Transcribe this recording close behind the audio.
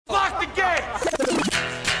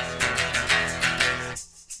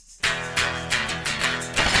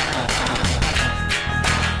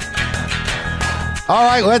All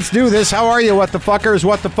right, let's do this. How are you, what the fuckers,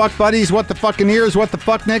 what the fuck buddies, what the fucking ears, what the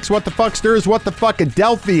fuck nicks, what the fucksters, what the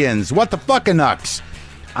fuckadelphians, what the fuckanucks?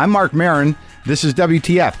 I'm Marc Maron. This is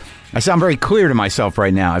WTF. I sound very clear to myself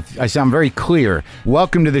right now. I sound very clear.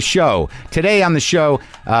 Welcome to the show. Today on the show,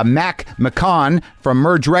 McCaughan from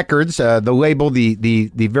Merge Records, the label,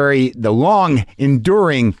 the long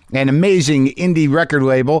enduring and amazing indie record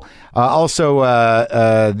label. Also,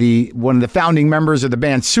 one of the founding members of the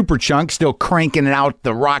band Superchunk, still cranking out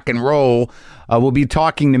the rock and roll, will be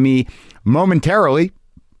talking to me momentarily.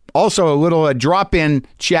 Also, a little drop-in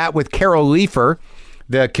chat with Carol Leifer,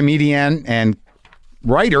 the comedian and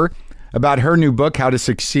writer, about her new book, How to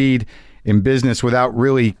Succeed in Business Without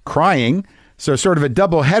Really Crying. So sort of a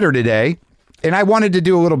double header today. And I wanted to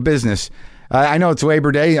do a little business. I know it's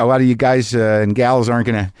Labor Day. A lot of you guys and gals aren't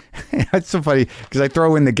going to... It's so funny because I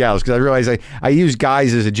throw in the gals because I realize I use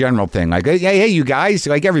guys as a general thing. Like, hey, you guys,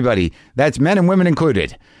 like everybody. That's men and women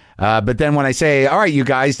included. But then when I say, all right, you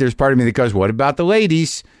guys, there's part of me that goes, what about the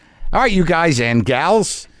ladies? All right, you guys and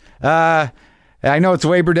gals. I know it's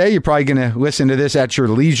Labor Day. You're probably going to listen to this at your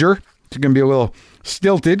leisure. It's going to be a little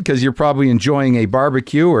stilted because you're probably enjoying a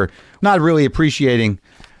barbecue or not really appreciating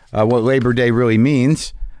what Labor Day really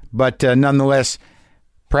means, but nonetheless,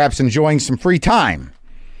 perhaps enjoying some free time,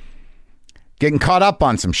 getting caught up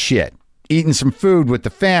on some shit, eating some food with the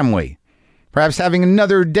family, perhaps having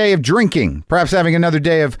another day of drinking, perhaps having another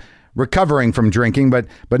day of recovering from drinking, but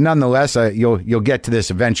nonetheless, you'll get to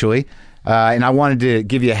this eventually. And I wanted to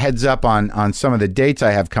give you a heads up on some of the dates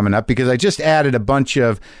I have coming up because I just added a bunch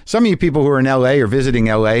of, some of you people who are in LA or visiting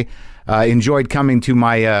LA enjoyed coming to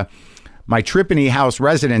my Trippany House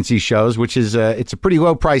residency shows, which is it's a pretty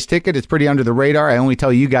low price ticket. It's pretty under the radar. I only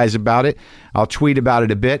tell you guys about it. I'll tweet about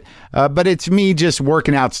it a bit, but it's me just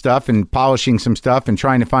working out stuff and polishing some stuff and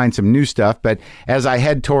trying to find some new stuff. But as I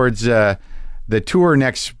head towards the tour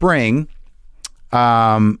next spring,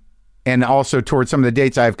 and also towards some of the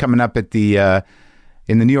dates I have coming up at the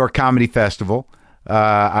in the New York Comedy Festival.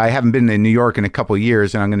 I haven't been in New York in a couple of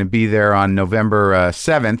years, and I'm going to be there on November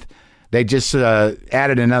 7th. They just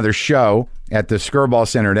added another show at the Skirball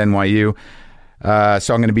Center at NYU.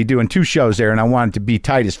 So I'm going to be doing 2 shows there, and I want it to be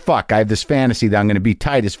tight as fuck. I have this fantasy that I'm going to be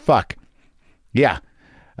tight as fuck. Yeah.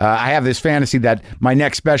 I have this fantasy that my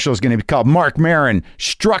next special is going to be called Marc Maron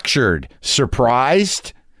Structured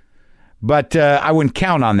Surprised. But I wouldn't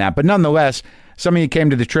count on that. But nonetheless, some of you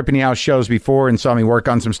came to the Trippany House shows before and saw me work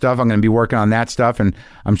on some stuff. I'm going to be working on that stuff and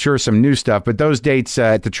I'm sure some new stuff. But those dates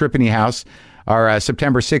at the Trippany House are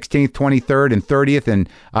September 16th, 23rd, and 30th, and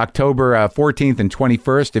October 14th and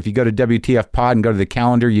 21st. If you go to WTF Pod and go to the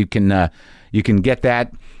calendar, you can get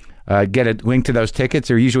that. Get a link to those tickets.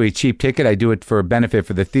 They're usually a cheap ticket. I do it for a benefit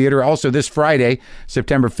for the theater. Also, this Friday,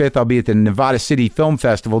 September 5th, I'll be at the Nevada City Film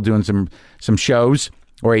Festival doing some shows.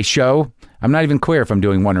 Or a show. I'm not even clear if I'm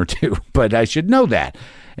doing 1 or 2, but I should know that.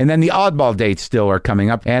 And then the oddball dates still are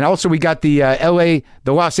coming up. And also we got the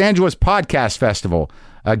Los Angeles Podcast Festival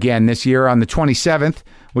again this year on the 27th,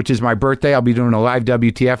 which is my birthday. I'll be doing a live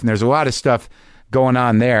WTF, and there's a lot of stuff going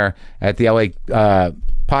on there at the LA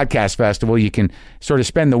Podcast Festival. You can sort of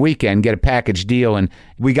spend the weekend, get a package deal. And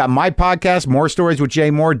we got my podcast, More Stories with Jay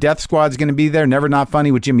Moore. Death Squad's going to be there. Never Not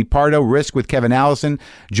Funny with Jimmy Pardo. Risk with Kevin Allison.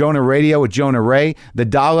 Jonah Radio with Jonah Ray. The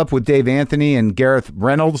Dollop with Dave Anthony and Gareth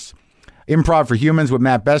Reynolds. Improv for Humans with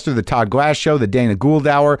Matt Bester. The Todd Glass Show. The Dana Gould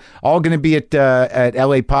Hour. All going to be at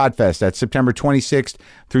LA Podfest. That's September 26th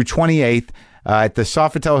through 28th at the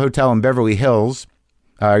Sofitel Hotel in Beverly Hills.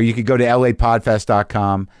 You could go to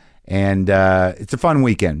lapodfest.com. And it's a fun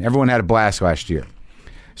weekend. Everyone had a blast last year.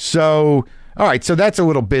 So, all right, so that's a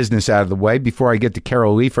little business out of the way before I get to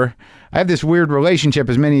Carol Leifer. I have this weird relationship,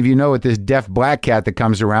 as many of you know, with this deaf black cat that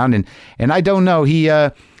comes around. And I don't know,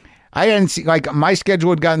 I hadn't seen, like, my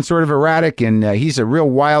schedule had gotten sort of erratic, and he's a real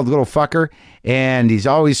wild little fucker, and he's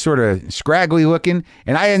always sort of scraggly looking.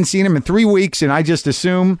 And I hadn't seen him in 3 weeks, and I just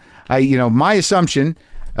assume, my assumption,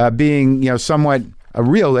 being, somewhat a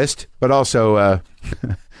realist, but also...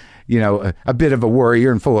 a bit of a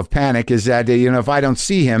worrier and full of panic is that, if I don't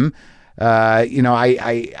see him, I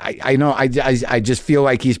just feel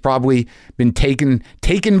like he's probably been taken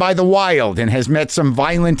by the wild and has met some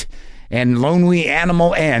violent and lonely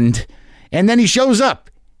animal end. And then he shows up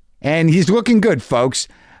and he's looking good, folks.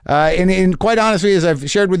 And quite honestly, as I've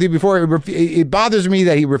shared with you before, it bothers me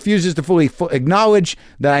that he refuses to fully acknowledge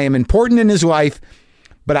that I am important in his life.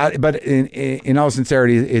 But in all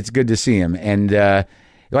sincerity, it's good to see him. And,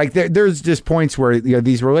 there's just points where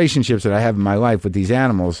these relationships that I have in my life with these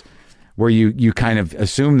animals, where you kind of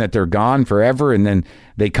assume that they're gone forever, and then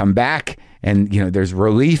they come back, and there's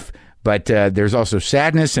relief, But there's also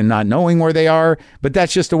sadness and not knowing where they are. But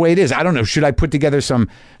that's just the way it is. I don't know. Should I put together some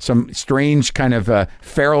strange kind of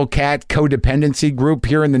feral cat codependency group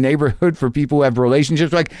here in the neighborhood for people who have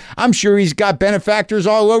relationships? Like, I'm sure he's got benefactors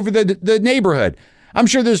all over the neighborhood. I'm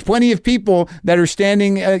sure there's plenty of people that are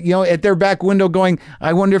standing, at their back window going,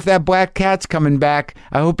 I wonder if that black cat's coming back.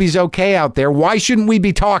 I hope he's okay out there. Why shouldn't we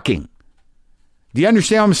be talking? Do you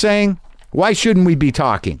understand what I'm saying? Why shouldn't we be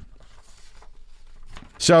talking?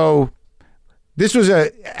 So this was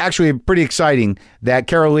actually pretty exciting that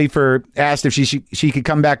Carol Leifer asked if she could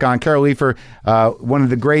come back on. Carol Leifer, one of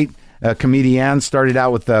the great comedians, started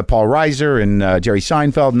out with Paul Reiser and Jerry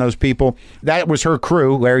Seinfeld and those people. That was her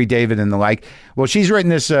crew, Larry David and the like. Well, she's written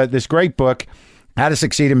this great book, How to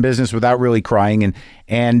Succeed in Business Without Really Crying,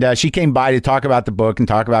 and she came by to talk about the book and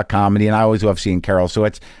talk about comedy. And I always love seeing Carol, so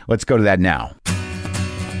let's go to that now.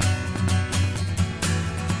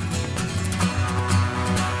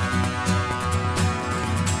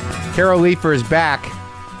 Carol Leifer is back.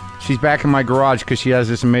 She's back in my garage because she has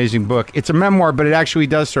this amazing book. It's a memoir, but it actually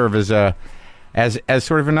does serve as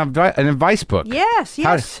sort of an advice book. Yes.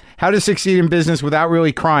 How to succeed in business without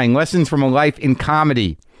really crying. Lessons from a life in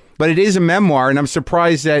comedy. But it is a memoir, and I'm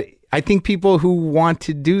surprised that I think people who want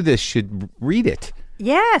to do this should read it.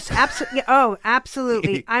 Yes, absolutely. Oh,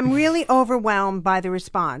 absolutely. I'm really overwhelmed by the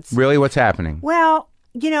response. Really? What's happening? Well,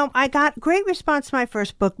 I got great response to my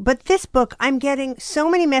first book, but this book, I'm getting so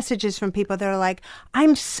many messages from people that are like,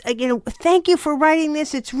 thank you for writing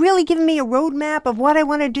this. It's really given me a roadmap of what I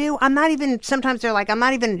want to do. Sometimes they're like, I'm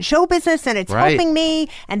not even in show business and it's helping me,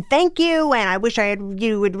 and thank you. And I wish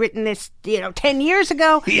you had written this, 10 years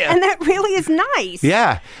ago. Yeah. And that really is nice.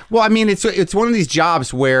 Yeah. Well, I mean, it's one of these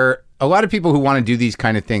jobs where a lot of people who want to do these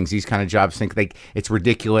kind of things, these kind of jobs, think like it's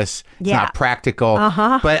ridiculous, it's not practical.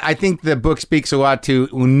 But I think the book speaks a lot to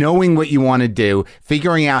knowing what you want to do,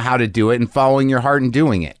 figuring out how to do it, and following your heart and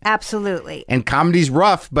doing it. Absolutely. And comedy's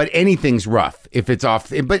rough, but anything's rough if it's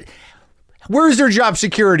off. But where is there job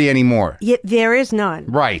security anymore? There is none.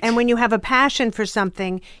 Right. And when you have a passion for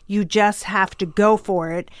something, you just have to go for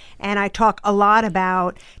it. And I talk a lot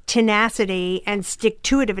about tenacity and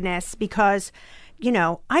stick-to-itiveness because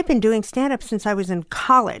I've been doing stand-up since I was in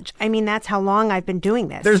college. I mean, that's how long I've been doing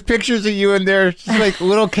this. There's pictures of you in there, just like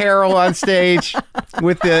little Carol on stage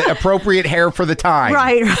with the appropriate hair for the time.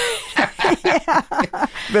 Right. Yeah.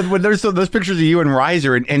 But when there's those pictures of you and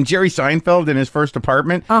Reiser and Jerry Seinfeld in his first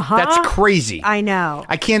apartment, that's crazy. I know.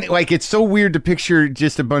 I can't, it's so weird to picture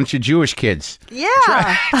just a bunch of Jewish kids.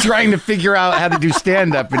 Yeah. Trying to figure out how to do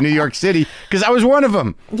stand-up in New York City, because I was one of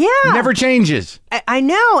them. Yeah. Never changes. I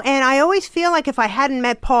know, and I always feel like if I hadn't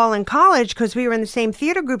met Paul in college, because we were in the same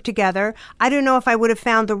theater group together, I don't know if I would have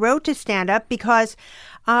found the road to stand-up, because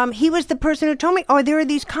he was the person who told me, there are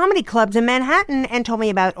these comedy clubs in Manhattan, and told me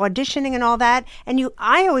about auditioning and all that. And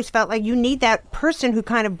I always felt like you need that person who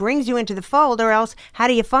kind of brings you into the fold, or else how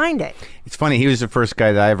do you find it? It's funny. He was the first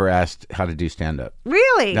guy that I ever asked how to do stand-up.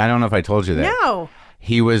 Really? I don't know if I told you that. No.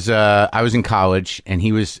 He was, I was in college, and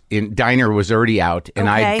Diner was already out, and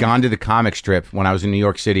I had gone to the comic strip when I was in New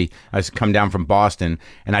York City. I was come down from Boston,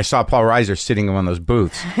 and I saw Paul Reiser sitting in one of those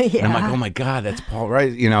booths. And I'm like, oh my God, that's Paul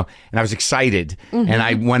Reiser, and I was excited. And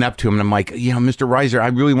I went up to him and I'm like, Mr. Reiser, I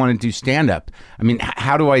really want to do stand up. I mean,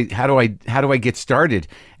 how do I get started?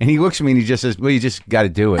 And he looks at me and he just says, well, you just got to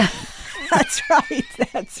do it. That's right.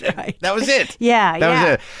 That's right. That was it. Yeah. That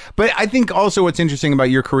was it. But I think also what's interesting about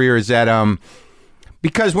your career is that,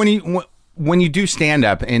 because when you do stand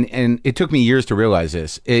up, and it took me years to realize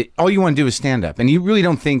this, all you want to do is stand up, and you really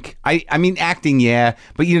don't think. I mean, acting, yeah,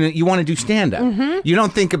 but you want to do stand up. You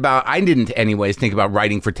don't think about. I didn't, anyways, think about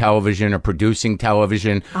writing for television or producing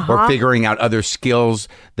television or figuring out other skills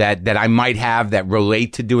that I might have that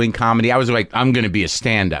relate to doing comedy. I was like, I'm going to be a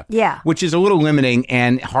stand up, which is a little limiting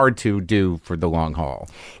and hard to do for the long haul.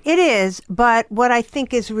 It is, but what I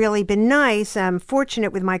think has really been nice, I'm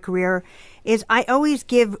fortunate with my career, is I always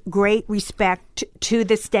give great respect to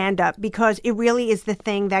the stand-up, because it really is the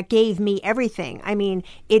thing that gave me everything. I mean,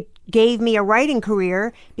 it gave me a writing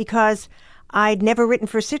career because I'd never written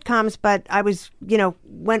for sitcoms, but I was,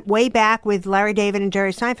 went way back with Larry David and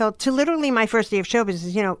Jerry Seinfeld to literally my first day of show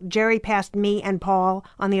business. Jerry passed me and Paul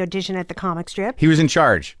on the audition at the comic strip. He was in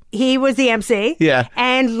charge. He was the MC. Yeah.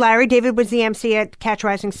 And Larry David was the MC at Catch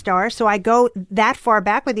Rising Star. So I go that far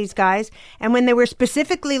back with these guys. And when they were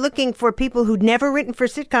specifically looking for people who'd never written for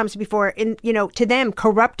sitcoms before, to them,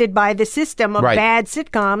 corrupted by the system of bad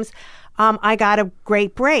sitcoms, I got a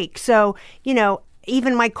great break. So,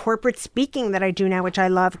 even my corporate speaking that I do now, which I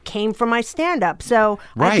love, came from my stand-up. So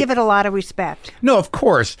Right. I give it a lot of respect. No, of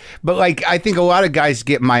course. But like, I think a lot of guys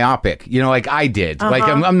get myopic, like I did. Like,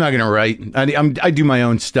 I'm not going to write. I do my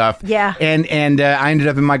own stuff. Yeah. And I ended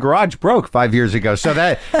up in my garage broke 5 years ago. So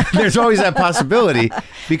that there's always that possibility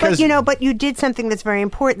because. But you did something that's very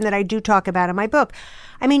important that I do talk about in my book.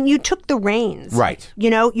 I mean, you took the reins. Right.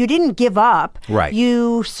 You didn't give up. Right.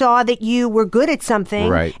 You saw that you were good at something.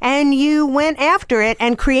 Right. And you went after it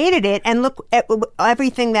and created it, and look at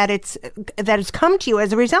everything that has come to you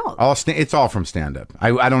as a result. It's all from stand-up.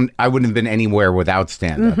 I wouldn't have been anywhere without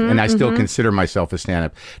stand-up, and I still consider myself a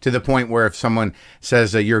stand-up to the point where if someone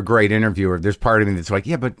says you're a great interviewer, there's part of me that's like,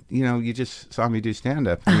 yeah, but you just saw me do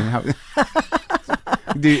stand-up. I mean,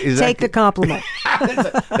 Take the compliment.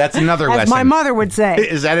 That's another lesson. As my mother would say.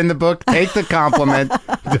 Is that in the book? Take the compliment.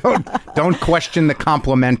 Don't question the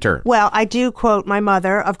complimenter. Well, I do quote my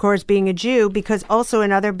mother, of course, being a Jew, because also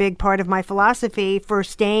another big part of my philosophy for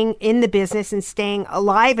staying in the business and staying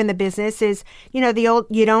alive in the business is, the old,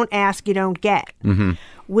 you don't ask, you don't get. Mm-hmm.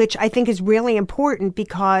 Which I think is really important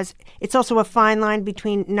because it's also a fine line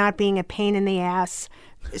between not being a pain in the ass,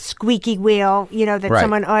 squeaky wheel, that Right.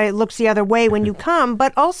 someone looks the other way when you come,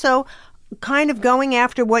 but also kind of going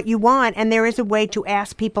after what you want. And there is a way to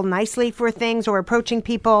ask people nicely for things or approaching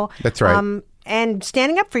people. That's right. And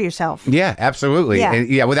standing up for yourself. Yeah, absolutely. Yeah.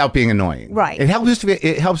 And, without being annoying. Right. It helps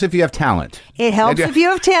if you have talent. It helps if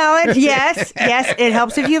you have talent. Yes, it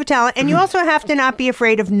helps if you have talent. And you also have to not be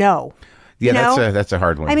afraid of no. Yeah, that's a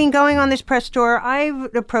hard one. I mean, going on this press tour,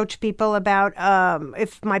 I've approached people about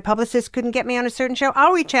if my publicist couldn't get me on a certain show,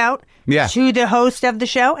 I'll reach out to the host of the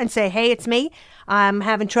show and say, hey, it's me. I'm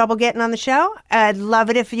having trouble getting on the show. I'd love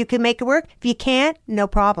it if you could make it work. If you can't, no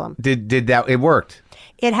problem. Did that? It worked.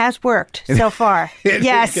 It has worked so far.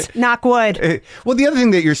 Yes, knock wood. Well, the other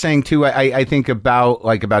thing that you're saying too, I think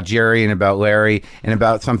about Jerry and about Larry and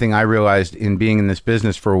about something I realized in being in this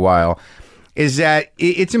business for a while, is that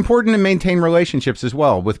it's important to maintain relationships as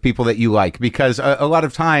well with people that you like, because a lot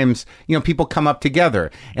of times, people come up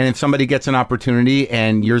together, and if somebody gets an opportunity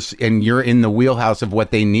and you're in the wheelhouse of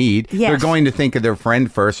what they need, they're going to think of their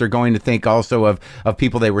friend first. They're going to think also of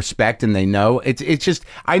people they respect and they know. It's just,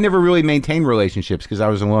 I never really maintained relationships because I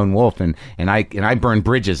was a lone wolf and I burned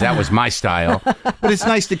bridges. That was my style. But it's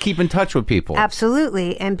nice to keep in touch with people.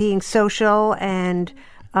 Absolutely. And being social and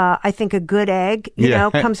I think a good egg,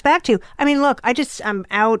 comes back to. I mean, look, I'm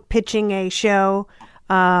out pitching a show,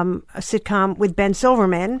 a sitcom with Ben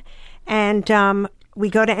Silverman, and we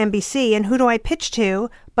go to NBC, and who do I pitch to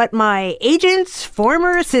but my agent's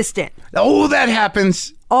former assistant? Oh, that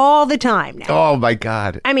happens all the time now. Oh, my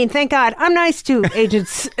God. I mean, thank God I'm nice to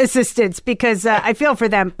agents' assistants because I feel for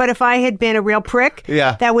them. But if I had been a real prick,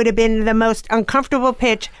 that would have been the most uncomfortable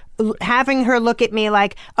pitch. Having her look at me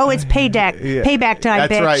like, oh, it's payback time,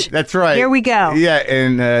 bitch. That's right. Here we go. Yeah,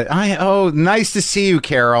 and nice to see you,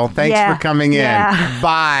 Carol. Thanks for coming in.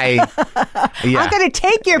 Bye. I'm going to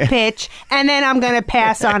take your pitch, and then I'm going to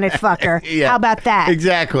pass on it, fucker. How about that?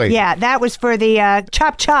 Exactly. Yeah, that was for the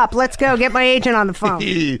chop. Let's go. Get my agent on the phone.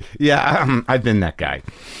 I've been that guy.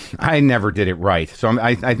 I never did it right. So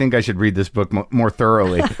I think I should read this book more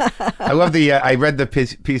thoroughly. I love I read the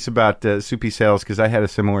piece about Soupy Sales because I had a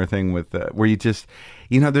similar thing with where you just,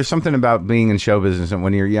 there's something about being in show business, and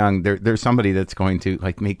when you're young, there's somebody that's going to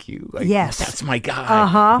make you that's my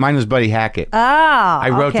guy. Mine was Buddy Hackett. Oh, I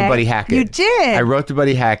wrote to Buddy Hackett. You did? I wrote to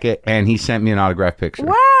Buddy Hackett, and he sent me an autographed picture.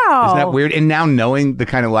 Wow. Isn't that weird? And now knowing the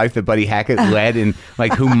kind of life that Buddy Hackett led and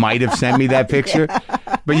who might have sent me that picture.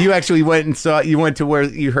 But you actually went to where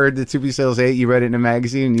you heard that Soupy Sales 8, you read it in a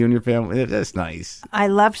magazine, you and your family. That's nice. I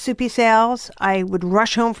loved Soupy Sales. I would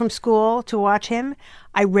rush home from school to watch him.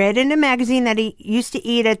 I read in a magazine that he used to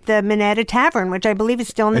eat at the Minetta Tavern, which I believe is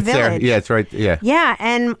still in the village. There. Yeah, it's right. Yeah. Yeah,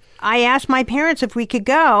 and I asked my parents if we could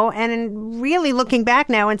go, and really looking back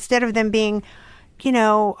now, instead of them being,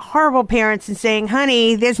 horrible parents and saying,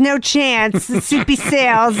 honey, there's no chance the Soupy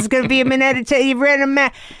Sales is going to be a Minetta Tavern. You read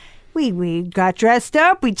a We got dressed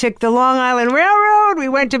up. We took the Long Island Railroad. We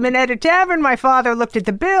went to Minetta Tavern. My father looked at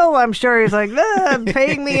the bill. I'm sure he was like,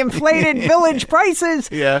 paying the inflated village prices.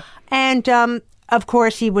 Yeah. And, of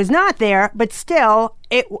course, he was not there, but still,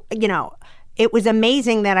 it was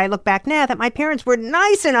amazing that I look back now that my parents were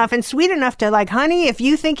nice enough and sweet enough to honey, if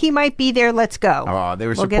you think he might be there, let's go. Oh, they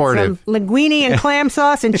were we'll supportive. Get some linguine and clam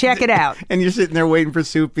sauce and check it out. And you're sitting there waiting for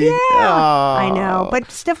Soupy. Yeah, oh. I know.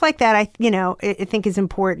 But stuff like that, I think is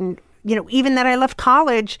important. Even that I left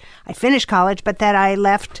college, I finished college, but that I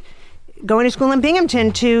left going to school in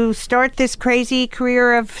Binghamton to start this crazy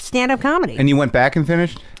career of stand-up comedy. And you went back and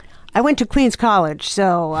finished? I went to Queens College,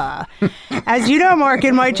 so as you know, Mark,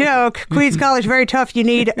 in my joke, Queens College, very tough. You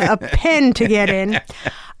need a pen to get in.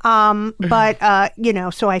 But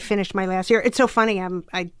so I finished my last year. It's so funny.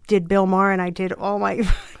 I did Bill Maher and I did all my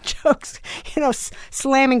jokes,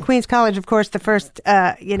 slamming Queens College. Of course, the first,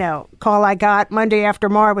 call I got Monday after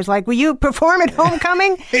Maher was like, will you perform at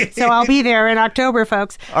homecoming? So I'll be there in October,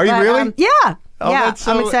 folks. Are you really? Yeah. Oh, yeah,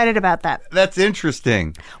 I'm excited about that. That's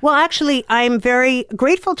interesting. Well, actually, I'm very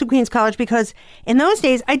grateful to Queens College because in those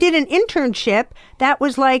days, I did an internship that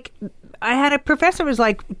was like, I had a professor who was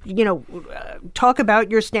like, talk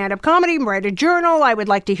about your stand-up comedy, write a journal. I would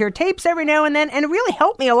like to hear tapes every now and then. And it really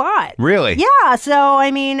helped me a lot. Really? Yeah. So,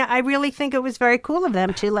 I mean, I really think it was very cool of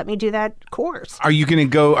them to let me do that course. Are you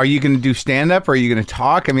going to do stand-up or are you going to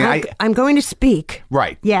talk? I mean, I'm going to speak.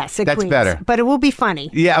 Right. Yes, at That's Queens. Better. But it will be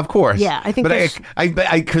funny. Yeah, of course. Yeah, I think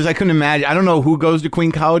because I couldn't imagine. I don't know who goes to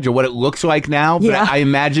Queen College or what it looks like now, but Yeah. I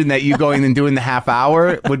imagine that you going and doing the half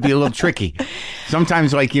hour would be a little tricky.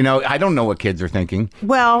 Sometimes, I don't know what kids are thinking.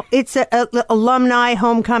 Well, it's a alumni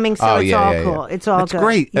homecoming, so it's all cool. It's all That's good.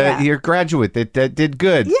 great. Yeah. You're a graduate that did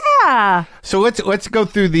good. Yeah. So let's go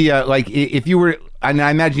through the if you were, and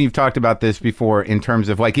I imagine you've talked about this before in terms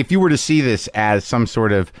of if you were to see this as some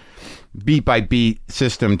sort of beat by beat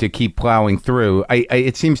system to keep plowing through.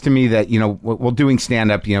 It seems to me that while doing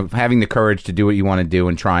stand up, having the courage to do what you want to do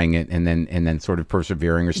and trying it, and then sort of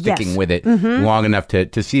persevering or sticking Yes. with it long enough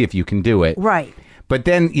to see if you can do it. Right. But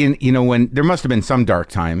then, when there must have been some dark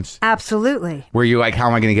times Absolutely. where you're like, how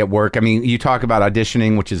am I going to get work? I mean, you talk about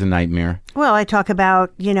auditioning, which is a nightmare. Well, I talk about,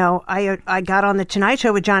 I got on the Tonight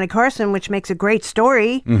Show with Johnny Carson, which makes a great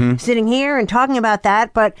story, sitting here and talking about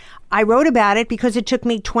that. But I wrote about it because it took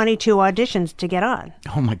me 22 auditions to get on.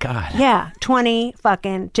 Oh, my God. Yeah, 20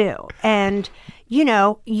 fucking 2. And,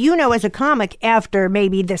 as a comic, after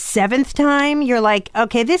maybe the 7th time, you're like,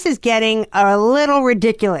 okay, this is getting a little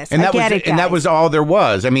ridiculous. And I get it, and that guys. was all there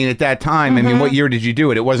was. I mean, at that time, I mean, what year did you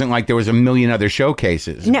do it? It wasn't like there was a million other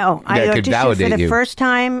showcases. No, I that could auditioned validate for the you. first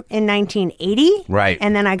time in 1980. Right.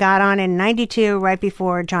 And then I got on in 92, right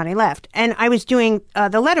before Johnny left. And I was doing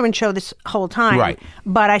the Letterman show this whole time. Right.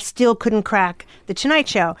 But I still couldn't crack the Tonight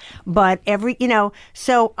Show. But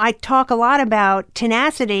so I talk a lot about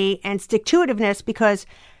tenacity and stick-to-itiveness because,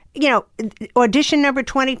 audition number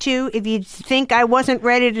 22, if you think I wasn't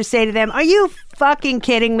ready to say to them, are you fucking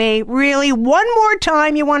kidding me? Really? One more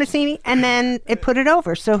time you want to see me? And then it put it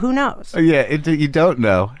over. So who knows? Yeah, you don't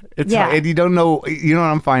know. And you don't know. You know what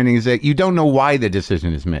I'm finding is that you don't know why the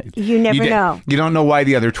decision is made. You never know. You don't know why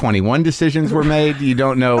the other 21 decisions were made. You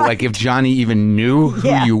don't know, Right. if Johnny even knew who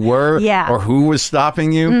Yeah. you were Yeah. or who was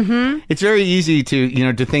stopping you. Mm-hmm. It's very easy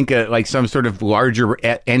to think some sort of larger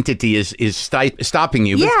entity is stopping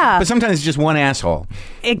you. But, Yeah. but sometimes it's just one asshole.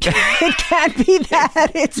 It can't be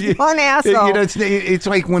that. It's one asshole. It's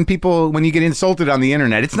like when you get insulted on the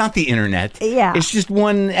internet. It's not the internet. Yeah. It's just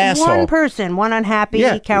one asshole. One person, one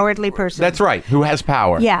unhappy, cowardly person. That's right. Who has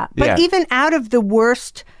power. Yeah. But even out of the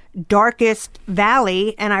worst, darkest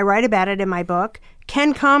valley, and I write about it in my book,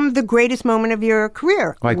 can come the greatest moment of your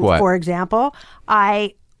career. Like what? For example,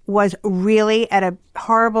 I was really at a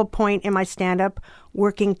horrible point in my stand-up,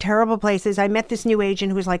 working terrible places. I met this new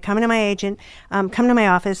agent who was like, come to my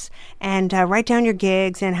office and write down your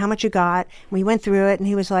gigs and how much you got. We went through it and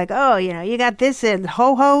he was like, oh, you got this at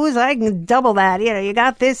Ho-Ho's, I can double that. You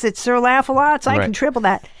got this at Sir Laugh-A-Lots, I can triple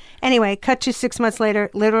that. Anyway, cut to 6 months later,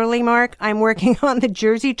 literally, Mark, I'm working on the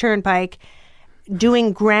Jersey Turnpike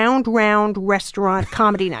doing ground round restaurant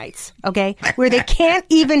comedy nights, okay, where they can't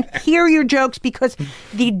even hear your jokes because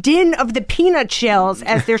the din of the peanut shells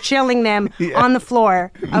as they're shelling them on the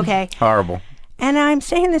floor, okay? Horrible. And I'm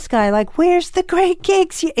saying to this guy, like, where's the great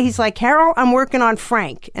gigs? He's like, Carol, I'm working on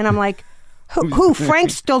Frank. And I'm like, who, Frank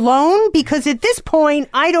Stallone? Because at this point,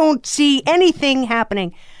 I don't see anything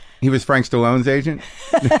happening. He was Frank Stallone's agent?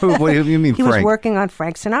 What do you mean, He Frank? was working on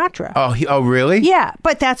Frank Sinatra. Oh, really? Yeah,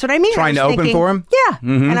 but that's what I mean. Trying to open for him? Yeah.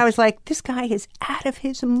 And I was like, this guy is out of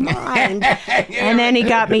his mind. And then he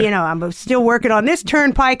got me, I'm still working on this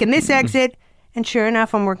turnpike and this exit. And sure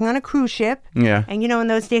enough, I'm working on a cruise ship. Yeah. And in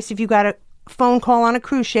those days, if you got a phone call on a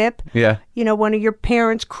cruise ship, Yeah. one of your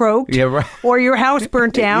parents croaked Yeah, right. or your house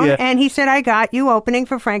burnt down. Yeah. And he said, I got you opening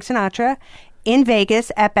for Frank Sinatra in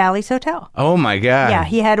Vegas at Bally's Hotel. Oh, my God. Yeah,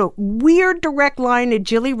 he had a weird direct line to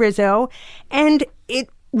Jilly Rizzo, and it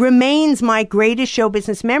remains my greatest show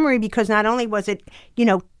business memory because not only was it,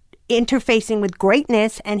 interfacing with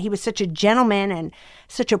greatness, and he was such a gentleman and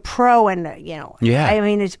such a pro, and Yeah. I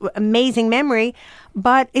mean, it's amazing memory,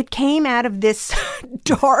 but it came out of this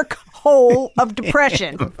dark hole of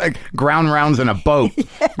depression. Like ground rounds in a boat.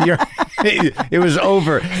 It was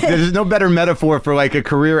over. There's no better metaphor for like a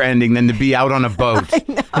career ending than to be out on a boat.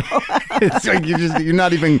 It's like you're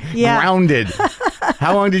not even grounded.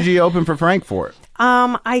 How long did you open for Frank for?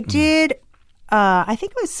 I did. I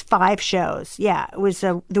think it was 5 shows. Yeah, it was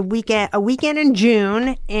a weekend in June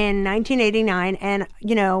in 1989, and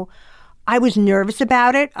I was nervous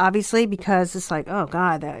about it, obviously, because it's like, oh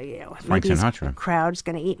God, Frank Sinatra. The crowd's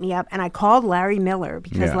going to eat me up. And I called Larry Miller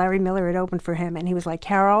because Larry Miller had opened for him, and he was like,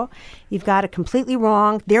 Carol, you've got it completely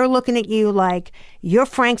wrong. They're looking at you like you're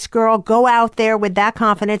Frank's girl. Go out there with that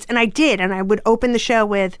confidence. And I did, and I would open the show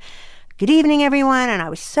with, good evening, everyone. And I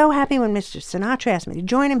was so happy when Mr. Sinatra asked me to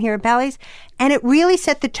join him here at Bally's. And it really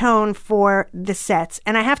set the tone for the sets.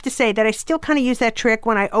 And I have to say that I still kind of use that trick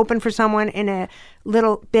when I open for someone in a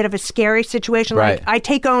little bit of a scary situation. Right. Like, I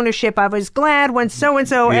take ownership. I was glad when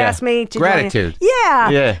so-and-so asked me to Gratitude. join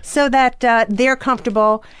him. Yeah. So that they're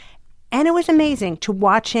comfortable. And it was amazing to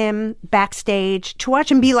watch him backstage, to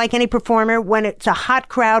watch him be like any performer when it's a hot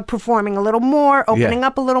crowd, performing a little more, opening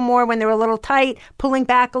up a little more when they're a little tight, pulling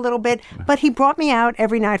back a little bit. But he brought me out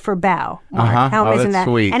every night for a bow. Marc. How amazing that's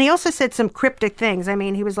that? Sweet. And he also said some cryptic things. I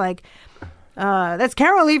mean, he was like, that's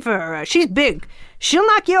Carol Leifer. She's big. She'll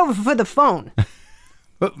knock you over for the phone.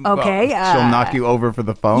 Okay. She'll knock you over for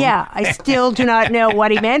the phone? Yeah. I still do not know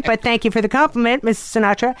what he meant, but thank you for the compliment, Mrs.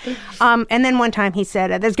 Sinatra. And then one time he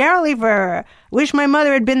said, there's Carol Leifer. Wish my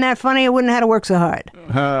mother had been that funny. I wouldn't have had to work so hard.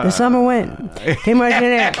 The summer wind came right in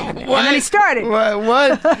there. And then he started.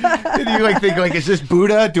 What? Did you think, is this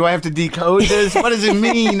Buddha? Do I have to decode this? What does it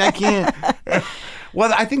mean? I can't.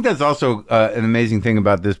 Well, I think that's also an amazing thing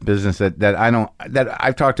about this business that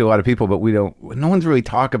I've talked to a lot of people, but no one's really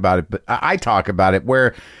talk about it. But I talk about it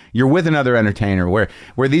where you're with another entertainer, where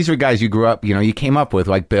these are guys you grew up, you came up with,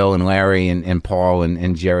 like Bill and Larry and Paul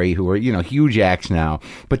and Jerry, who are, huge acts now.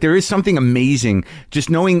 But there is something amazing just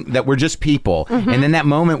knowing that we're just people. Mm-hmm. And then that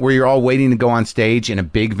moment where you're all waiting to go on stage in a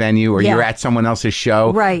big venue or you're at someone else's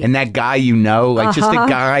show. Right. And that guy, just a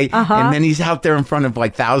guy. And then he's out there in front of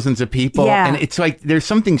like thousands of people. Yeah. And it's like, there's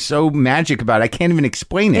something so magic about it. I can't even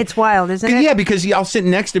explain it. It's wild, isn't it? Yeah, because I'll sit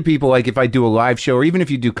next to people, like if I do a live show, or even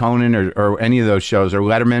if you do Conan or any of those shows, or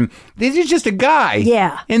Letterman, this is just a guy.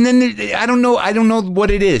 Yeah. And then I don't know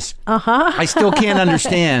what it is. I still can't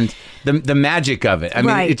understand the magic of it. I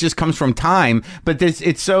mean, it just comes from time, but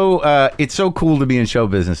it's so cool to be in show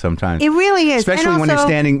business sometimes. It really is. Especially when you're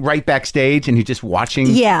standing right backstage and you're just watching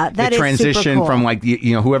the transition cool. from like,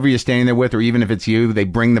 whoever you're standing there with, or even if it's you, they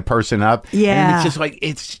bring the person up. Yeah. And it's just like,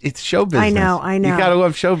 it's show business. I know. You gotta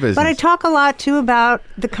love show business. But I talk a lot too about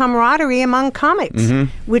the camaraderie among comics,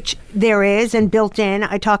 which there is and built in.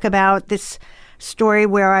 I talk about this story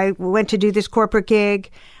where I went to do this corporate gig,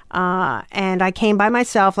 and I came by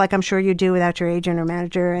myself, like I'm sure you do without your agent or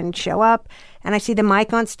manager, and show up. And I see the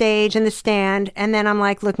mic on stage and the stand, and then I'm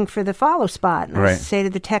like looking for the follow spot. And I say to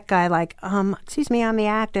the tech guy, like, excuse me, I'm the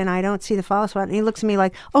act, and I don't see the follow spot. And he looks at me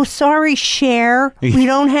like, oh, sorry, Cher, we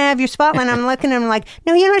don't have your spotlight. And I'm looking at him like,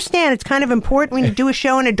 no, you understand, it's kind of important when you do a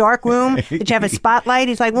show in a dark room that you have a spotlight.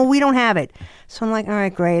 He's like, well, we don't have it. So I'm like, all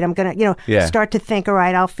right, great. I'm going to, start to think, all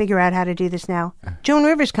right, I'll figure out how to do this now. Joan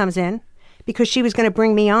Rivers comes in because she was going to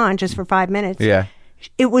bring me on just for 5 minutes. Yeah.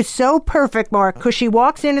 It was so perfect, Marc, because she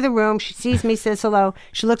walks into the room, she sees me, says hello,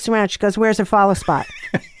 she looks around, she goes, where's her follow spot?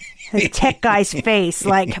 The tech guy's face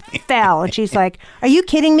fell, and she's like, are you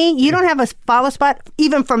kidding me? You don't have a follow spot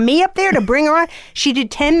even for me up there to bring her on? She did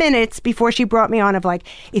 10 minutes before she brought me on of like,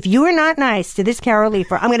 if you are not nice to this Carol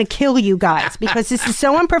Leifer, I'm going to kill you guys because this is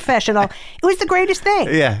so unprofessional. It was the greatest thing.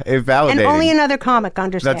 Yeah, it validated. And only another comic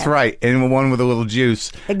understands. That's right. And one with a little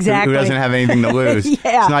juice. Exactly. Who doesn't have anything to lose. It's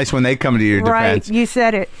nice when they come to your defense. Right, you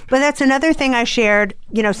said it. But that's another thing I shared,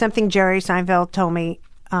 something Jerry Seinfeld told me.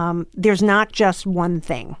 There's not just one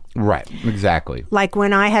thing. Right, exactly. Like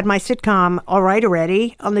when I had my sitcom, All Right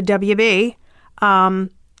Already, on the WB,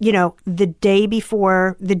 the day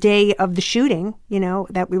before, the day of the shooting,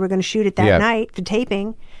 that we were going to shoot it that night, the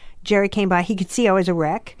taping, Jerry came by. He could see I was a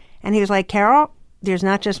wreck. And he was like, Carol, there's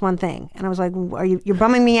not just one thing. And I was like, you're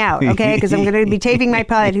bumming me out, okay? Because I'm going to be taping my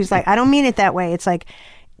pilot. Who's like, I don't mean it that way. It's like,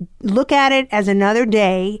 look at it as another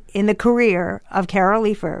day in the career of Carol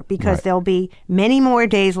Leifer, because there'll be many more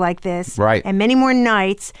days like this and many more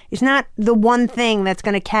nights. It's not the one thing that's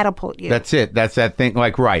going to catapult you. That's it. That's that thing.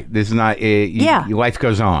 Like, this is not, your life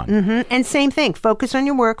goes on. Mm-hmm. And same thing. Focus on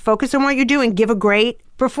your work. Focus on what you're doing. Give a great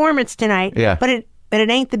performance tonight. Yeah. But it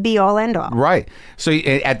ain't the be-all, end-all. Right. So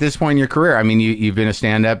at this point in your career, I mean, you've been a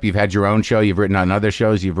stand-up, you've had your own show, you've written on other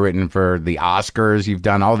shows, you've written for the Oscars, you've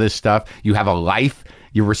done all this stuff. You have a life.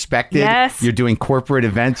 You're respected. Yes. You're doing corporate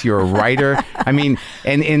events. You're a writer. I mean,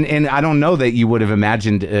 and I don't know that you would have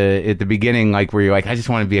imagined at the beginning, like where you're like, I just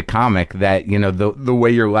want to be a comic, that, you know, the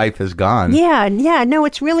way your life has gone. Yeah. No,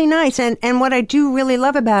 it's really nice. And what I do really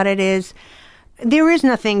love about it is there is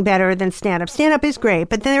nothing better than stand-up. Stand-up is great,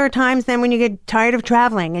 but there are times then when you get tired of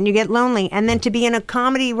traveling and you get lonely, and then to be in a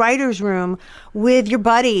comedy writer's room with your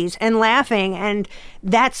buddies and laughing, and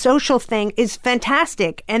that social thing is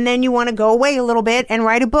fantastic. And then you want to go away a little bit and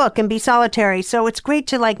write a book and be solitary. So it's great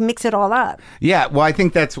to like mix it all up. Yeah, well, I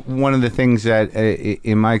think that's one of the things that,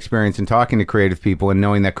 in my experience in talking to creative people and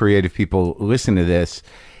knowing that creative people listen to this,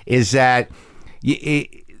 is that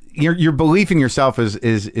your belief in yourself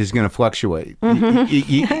is going to fluctuate.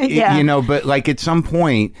 Yeah. You know, but like at some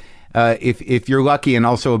point, if you're lucky and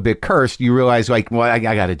also a bit cursed, you realize like, well, I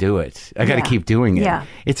got to do it. I got to keep doing it. Yeah.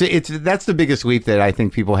 That's the biggest leap that I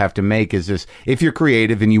think people have to make, is this: if you're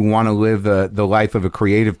creative and you want to live the life of a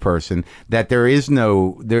creative person, that there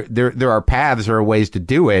are paths, there are ways to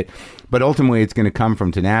do it, but ultimately it's going to come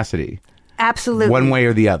from tenacity. Absolutely. One way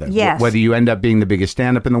or the other. Yes. Whether you end up being the biggest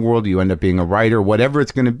stand-up in the world, you end up being a writer, whatever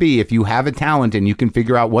it's going to be, if you have a talent and you can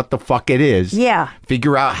figure out what the fuck it is,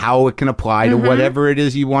 figure out how it can apply to whatever it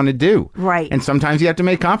is you want to do. Right. And sometimes you have to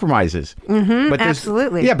make compromises. But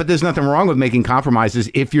absolutely. Yeah, but there's nothing wrong with making compromises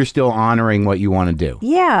if you're still honoring what you want to do.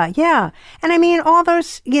 Yeah. And I mean, all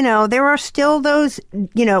those, you know, there are still those,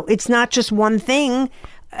 you know, it's not just one thing.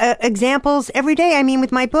 Examples every day. I mean,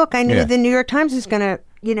 with my book, I knew the New York Times was going to,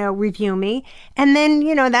 you know, review me. And then,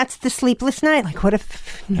 you know, that's the sleepless night. Like, what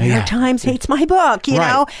if New York Times hates my book, you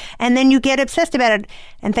know? And then you get obsessed about it.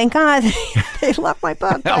 And thank God they love my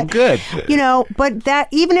book. Oh, good. You know, but that,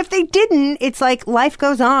 even if they didn't, it's like life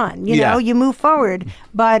goes on, you know, you move forward.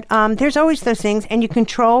 But there's always those things, and you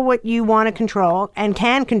control what you want to control and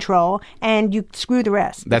can control, and you screw the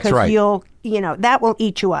rest. That's because right. You know, that will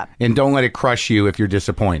eat you up. And don't let it crush you if you're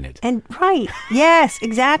disappointed. And yes,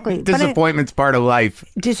 exactly. Disappointment's part of life.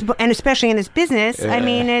 And especially in this business, I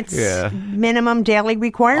mean, it's minimum daily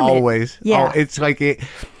requirement. Always. Yeah. It's like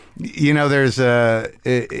you know, there's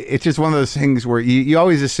it's just one of those things where you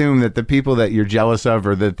always assume that the people that you're jealous of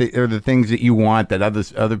or the things that you want that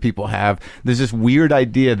other people have. There's this weird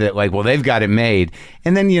idea that like, well, they've got it made,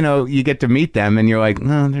 and then you know you get to meet them and you're like,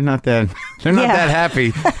 no, they're not that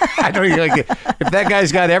happy. I don't like if that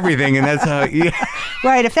guy's got everything and that's how.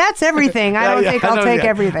 Right. If that's everything, I don't think I'll take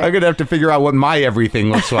everything. I'm gonna have to figure out what my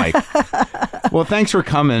everything looks like. Well, thanks for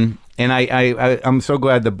coming. And I'm so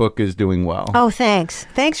glad the book is doing well. Oh, thanks.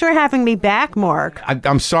 Thanks for having me back, Marc.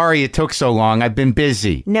 I'm sorry it took so long. I've been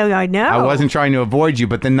busy. No, I know. I wasn't trying to avoid you,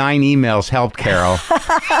 but the 9 emails helped, Carol.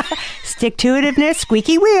 Stick-to-itiveness,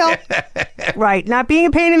 squeaky wheel. Right. Not being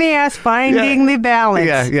a pain in the ass, finding the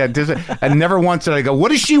balance. Yeah. And never once did I go, what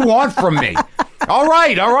does she want from me? All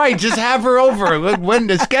right. Just have her over. When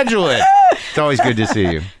to schedule it. It's always good to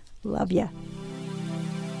see you. Love you.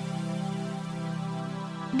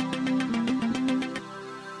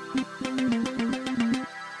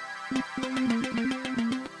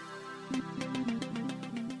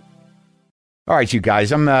 All right, you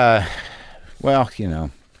guys, I'm, well, you know,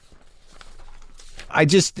 I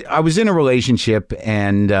was in a relationship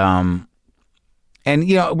and,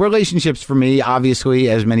 you know, relationships for me, obviously,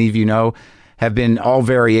 as many of you know, have been all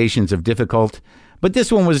variations of difficult, but this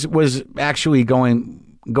one was actually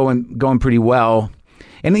going pretty well.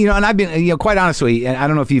 And, you know, and I've been, you know, quite honestly, and I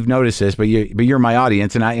don't know if you've noticed this, but you're my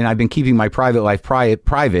audience, and I've been keeping my private life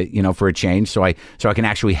private, you know, for a change, so I can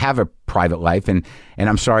actually have a private life. And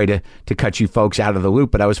I'm sorry to cut you folks out of the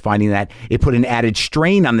loop, but I was finding that it put an added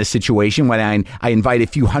strain on the situation when I invite a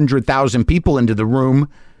few 100,000 people into the room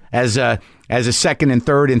as a second and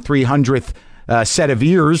third and 300th set of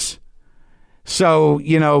ears. So,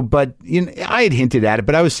 you know, but you know, I had hinted at it,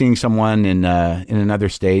 but I was seeing someone in another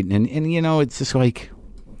state, and you know, it's just like,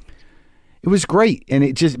 it was great, and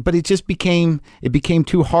it just became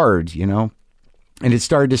too hard, you know, and it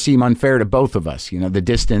started to seem unfair to both of us, you know, the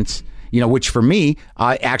distance, you know, which for me,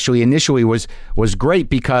 actually initially was great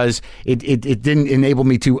because it didn't enable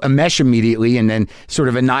me to enmesh immediately and then sort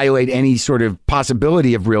of annihilate any sort of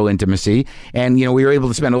possibility of real intimacy. And, you know, we were able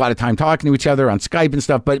to spend a lot of time talking to each other on Skype and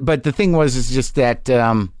stuff. But the thing is just that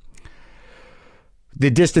the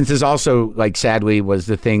distance is also, like, sadly, was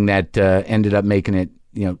the thing that ended up making it,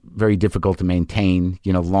 you know, very difficult to maintain.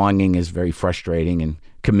 You know, longing is very frustrating, and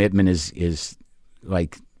commitment is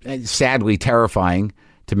like sadly terrifying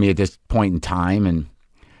to me at this point in time. And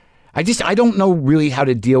I don't know really how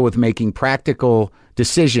to deal with making practical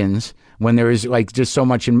decisions when there is like just so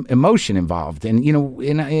much emotion involved. And, you know,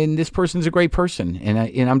 and this person's a great person.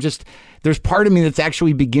 And I'm just, there's part of me that's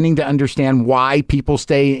actually beginning to understand why people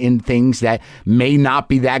stay in things that may not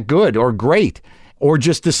be that good or great, or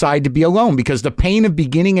just decide to be alone, because the pain of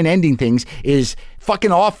beginning and ending things is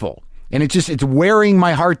fucking awful. And it's wearing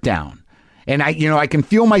my heart down. And I can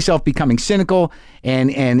feel myself becoming cynical,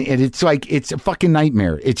 and it's like, it's a fucking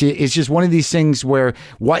nightmare. It's just one of these things where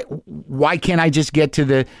why can't I just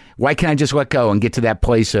let go and get to that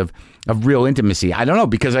place of real intimacy? I don't know,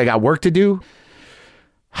 because I got work to do.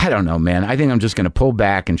 I don't know, man. I think I'm just going to pull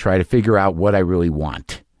back and try to figure out what I really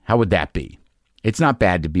want. How would that be? It's not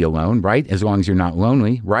bad to be alone, right? As long as you're not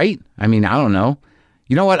lonely, right? I mean, I don't know.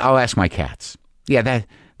 You know what? I'll ask my cats. Yeah,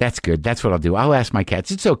 that's good. That's what I'll do. I'll ask my cats.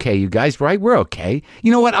 It's okay, you guys, right? We're okay.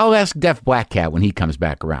 You know what? I'll ask Deaf Black Cat when he comes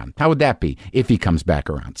back around. How would that be if he comes back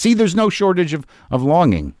around? See, there's no shortage of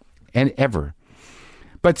longing, and ever.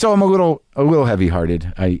 But so I'm a little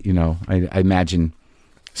heavy-hearted. I imagine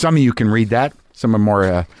some of you can read that. Some of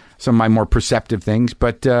my more perceptive things.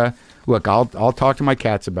 But look, I'll talk to my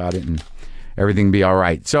cats about it, and everything will be all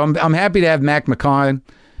right. So I'm happy to have Mac McCaughan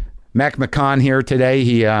here today.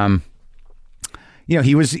 He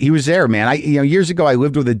he was there, man. Years ago, I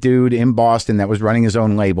lived with a dude in Boston that was running his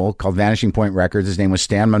own label called Vanishing Point Records. His name was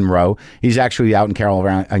Stan Monroe. He's actually out in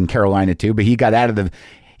Carolina too, but he got out of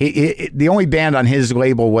the only band on his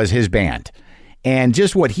label was his band. And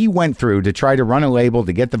just what he went through to try to run a label,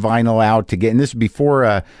 to get the vinyl out, and this was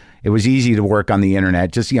before it was easy to work on the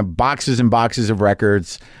internet. Just, boxes and boxes of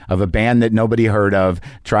records of a band that nobody heard of,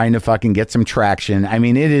 trying to fucking get some traction. I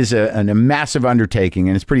mean, it is a massive undertaking,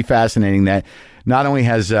 and it's pretty fascinating that not only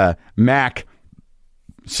has Mac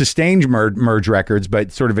sustained Merge Records,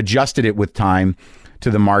 but sort of adjusted it with time to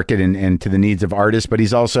the market and to the needs of artists, but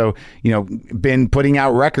he's also, been putting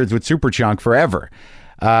out records with Superchunk forever.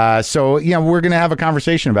 So, we're going to have a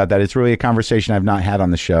conversation about that. It's really a conversation I've not had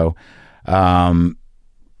on the show. The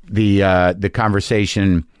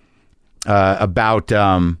conversation about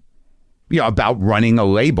running a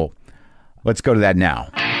label. Let's go to that now.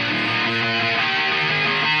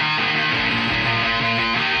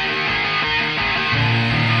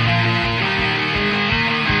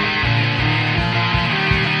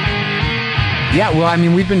 Yeah, well, I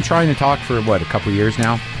mean, we've been trying to talk for, a couple years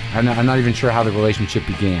now? I'm not even sure how the relationship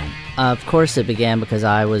began. Of course it began because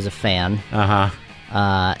I was a fan.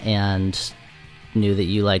 And knew that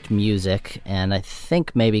you liked music, and I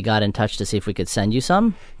think maybe got in touch to see if we could send you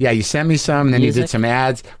some. Yeah, you sent me some, and then you did some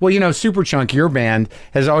ads. Well, Superchunk, your band,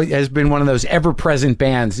 has been one of those ever-present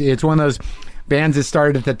bands. It's one of those bands that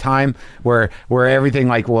started at the time where everything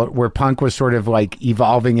where punk was sort of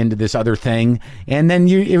evolving into this other thing, and then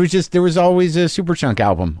there was always a Superchunk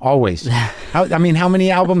album, always. How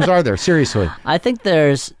many albums are there? Seriously, I think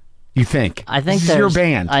there's. You think? I think this there's is your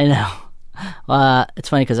band. I know. It's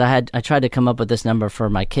funny because I tried to come up with this number for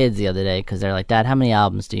my kids the other day because they're like, "Dad, how many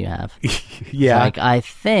albums do you have?" Yeah, so I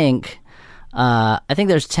think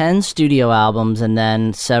there's 10 studio albums and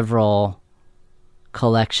then several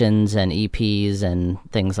collections and EPs and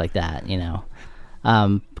things like that,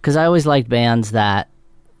 because I always liked bands that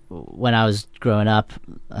when I was growing up,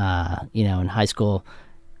 in high school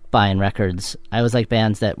buying records, I always liked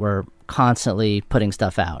bands that were constantly putting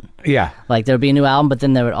stuff out. Yeah. Like there would be a new album, but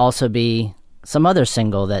then there would also be some other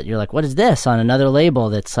single that you're like, what is this on another label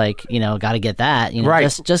that's got to get that,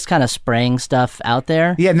 right. just kind of spraying stuff out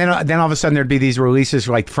there. Yeah, and then all of a sudden there'd be these releases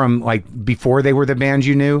from before they were the band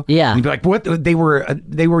you knew. Yeah. And you'd be like, what? They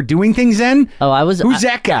were doing things then? Oh, Who's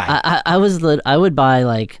that guy? I would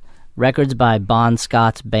buy records by Bon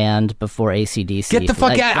Scott's band before AC/DC. Get the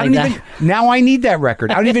fuck out. Now I need that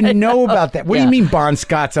record. I don't even know about that. What do you mean Bon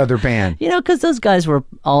Scott's other band? Because those guys were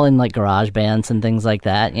all in garage bands and things like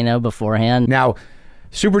that, beforehand. Now,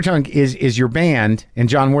 Superchunk is your band, and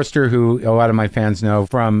John Worcester, who a lot of my fans know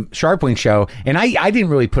from Sharpling Show, and I didn't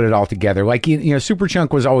really put it all together.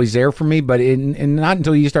 Superchunk was always there for me, but not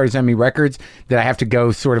until you started sending me records did I have to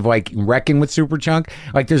go sort of reckon with Superchunk.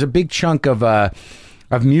 There's a big chunk of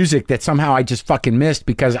music that somehow I just fucking missed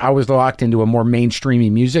because I was locked into a more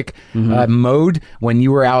mainstreamy music mode when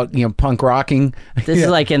you were out, punk rocking. This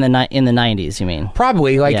is in the 90s, you mean?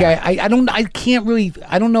 Probably. I don't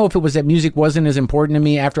know if it was that music wasn't as important to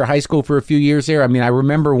me after high school for a few years there. I mean, I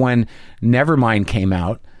remember when Nevermind came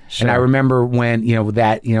out. Sure. And I remember when,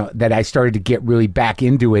 that I started to get really back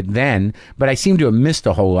into it then, but I seem to have missed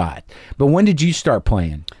a whole lot. But when did you start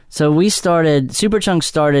playing? So Superchunk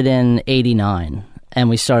started in 89. And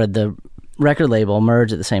we started the record label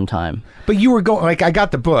Merge at the same time. But you were going I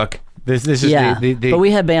got the book, This is Yeah, the but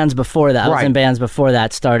we had bands before that. I was Right. in bands before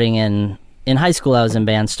that, starting in high school. I was in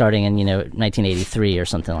bands starting in 1983 or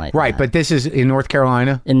something like right. that. But this is in North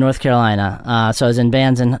Carolina. In North Carolina, so I was in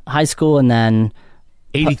bands in high school and then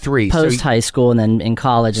 83. post high school and then in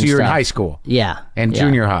college. So and you're in stuff. high school. Yeah, And yeah.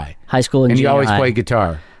 junior high. High school and And you junior always high. play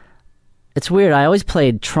guitar. It's weird. I always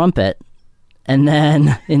played trumpet, and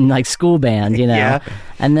then in like school band, Yeah.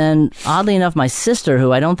 And then oddly enough, my sister,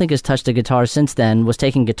 who I don't think has touched a guitar since then, was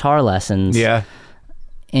taking guitar lessons. Yeah.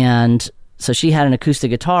 And so she had an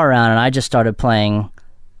acoustic guitar around, and I just started playing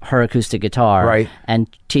her acoustic guitar. Right. And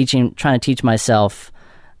trying to teach myself,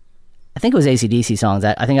 I think it was AC/DC songs.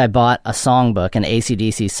 I think I bought a songbook, an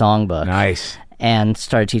AC/DC songbook. Nice. And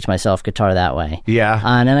started to teach myself guitar that way. Yeah.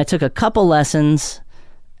 And then I took a couple lessons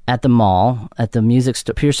at the mall, at the music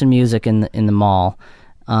store, Pearson Music in the mall,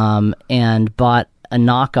 and bought a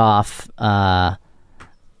knockoff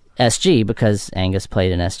SG because Angus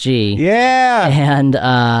played an SG.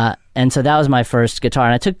 Yeah. And so that was my first guitar.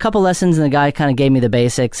 And I took a couple lessons, and the guy kind of gave me the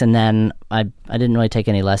basics, and then I didn't really take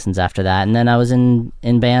any lessons after that. And then I was in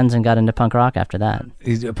bands and got into punk rock after that.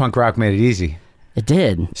 Punk rock made it easy. It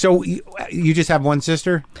did. So you just have one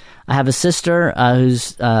sister? I have a sister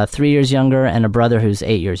who's 3 years younger and a brother who's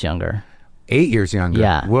 8 years younger. 8 years younger.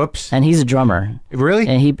 Yeah. Whoops. And he's a drummer. Really?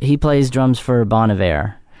 And he plays drums for Bon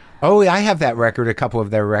Iver. Oh, I have that record, a couple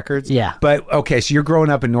of their records. Yeah. But okay, so you're growing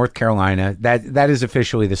up in North Carolina. That is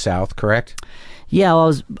officially the South, correct? Yeah,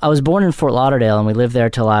 well, I was born in Fort Lauderdale, and we lived there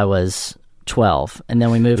till I was 12, and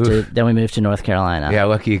then we moved to North Carolina. Yeah,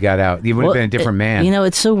 lucky you got out. You would have been a different man.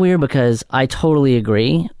 It's so weird because I totally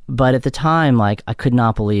agree, but at the time, like, I could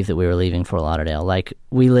not believe that we were leaving Fort Lauderdale. Like,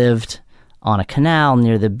 we lived on a canal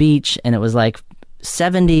near the beach, and it was like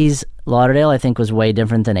 70s Lauderdale, I think, was way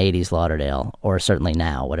different than 80s Lauderdale, or certainly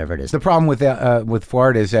now, whatever it is. The problem with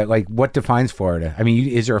Florida is that, like, what defines Florida? I mean,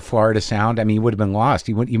 is there a Florida sound? I mean, you would have been lost.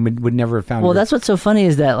 You would never have found. Well, that's what's so funny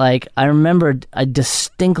is that, like, I remember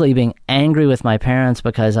distinctly being angry with my parents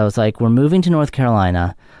because I was like, we're moving to North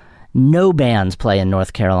Carolina. No bands play in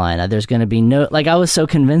North Carolina. There's going to be no... Like, I was so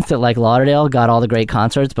convinced that, like, Lauderdale got all the great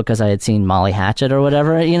concerts because I had seen Molly Hatchet or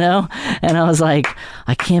whatever, And I was like,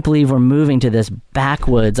 I can't believe we're moving to this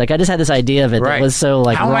backwoods. Like, I just had this idea of it that was so,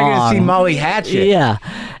 like, How wrong. am I going to see Molly Hatchet? Yeah.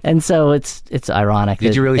 And so it's ironic.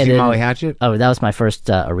 Did you really see Molly Hatchet? Oh, that was my first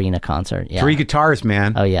arena concert. Yeah. 3 guitars,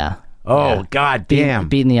 man. Oh, yeah. Oh, yeah. God damn.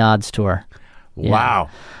 Beating the odds tour. Wow.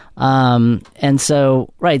 And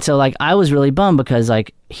so, right, so, like, I was really bummed because,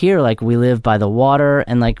 like, here, like, we live by the water,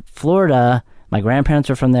 and, like, Florida, my grandparents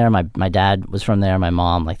were from there, my dad was from there, my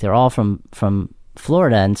mom, like, they're all from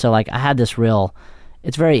Florida, and so, like, I had this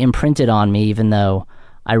it's very imprinted on me, even though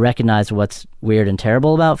I recognize what's weird and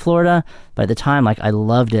terrible about Florida, but at the time, like, I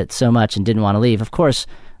loved it so much and didn't want to leave. Of course,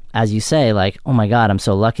 as you say, like, oh my God, I'm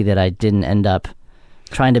so lucky that I didn't end up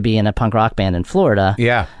trying to be in a punk rock band in Florida.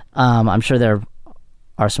 Yeah. I'm sure there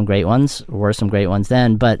were some great ones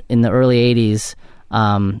then, but in the early 80s,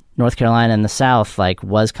 North Carolina and the South, like,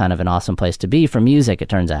 was kind of an awesome place to be for music, it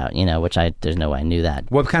turns out, which there's no way I knew that.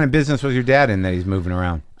 What kind of business was your dad in that he's moving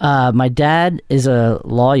around? My dad is a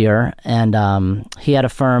lawyer, and he had a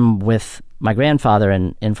firm with my grandfather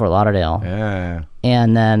in Fort Lauderdale. Yeah.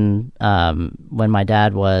 And then when my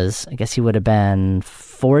dad was, I guess he would have been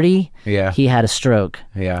 40, he had a stroke.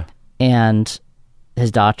 Yeah. And his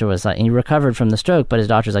doctor was like, he recovered from the stroke, but his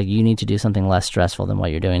doctor's like, you need to do something less stressful than what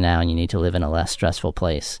you're doing now, and you need to live in a less stressful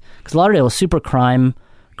place. Because Lauderdale was super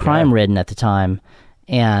crime-ridden at the time,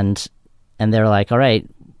 and they were like, all right,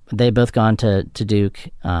 they both gone to Duke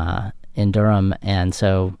in Durham, and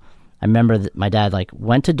so I remember that my dad, like,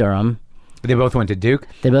 went to Durham. They both went to Duke?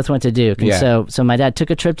 They both went to Duke, and so my dad took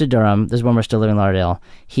a trip to Durham. This is when we're still living in Lauderdale.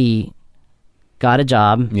 He got a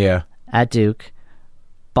job at Duke,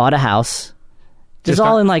 bought a house. Just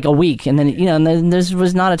all in like a week, and then and then there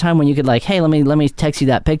was not a time when you could like, hey, let me text you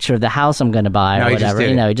that picture of the house I'm going to buy or whatever.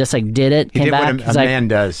 He just like did it. Came back. What a man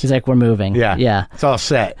does. He's like, we're moving. Yeah. It's all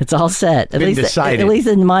set. It's all set. At decided. At least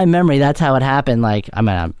in my memory, that's how it happened. Like, I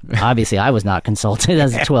mean, obviously, I was not consulted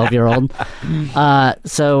as a 12-year-old.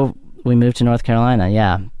 So we moved to North Carolina.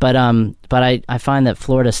 Yeah, but I find that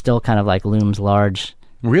Florida still kind of like looms large.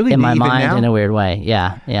 Really, in my even mind now? in a weird way.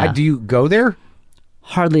 Yeah. Do you go there?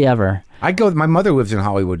 Hardly ever. I go. My mother lives in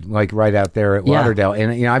Hollywood, like right out there at Lauderdale,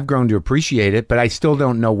 and I've grown to appreciate it, but I still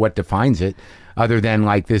don't know what defines it, other than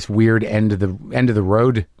like this weird end of the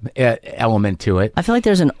road element to it. I feel like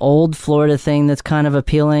there's an old Florida thing that's kind of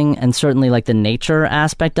appealing, and certainly like the nature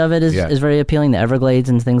aspect of it is very appealing. The Everglades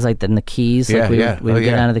and things like that, and the Keys. Like we would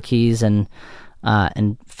get down to the Keys and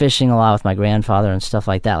fishing a lot with my grandfather and stuff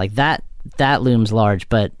like that. Like that looms large,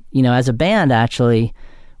 but as a band, actually.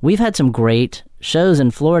 we've had some great shows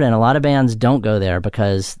in Florida, and a lot of bands don't go there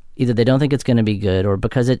because either they don't think it's going to be good, or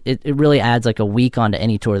because it really adds like a week onto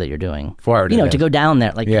any tour that you're doing. Florida, to go down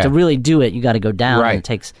there, to really do it, you got to go down. Right. And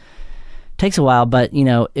it takes a while, but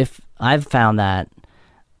if I've found that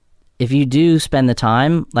if you do spend the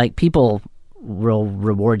time, like, people will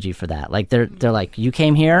reward you for that. Like they're like, you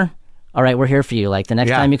came here, all right, we're here for you. Like the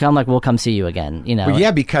next time you come, like, we'll come see you again. Well,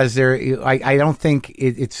 yeah, because I don't think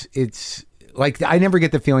it's like, I never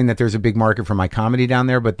get the feeling that there's a big market for my comedy down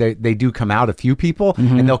there, but they do come out, a few people,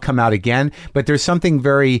 and they'll come out again. But there's something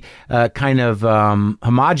very kind of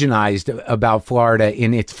homogenized about Florida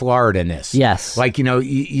in its Florida-ness. Yes. Like,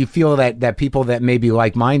 you feel that people that may be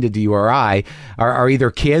like-minded to you or I are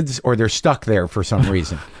either kids or they're stuck there for some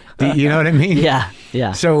reason. You know what I mean?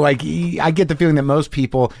 Yeah. So, like, I get the feeling that most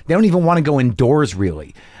people, they don't even want to go indoors,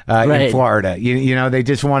 really, in Florida. They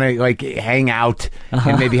just want to, like, hang out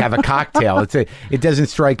and maybe have a cocktail. It doesn't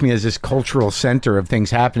strike me as this cultural center of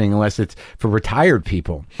things happening unless it's for retired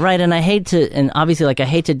people. Right, and I hate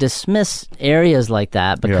to dismiss areas like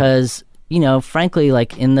that because, frankly,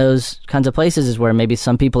 like, in those kinds of places is where maybe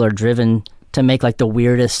some people are driven to make, like, the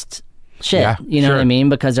weirdest shit. Yeah, you know what I mean?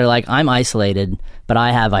 Because they're like, I'm isolated, but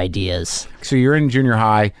I have ideas. So you're in junior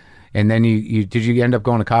high, and then did you end up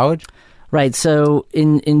going to college? Right. So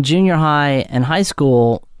in junior high and high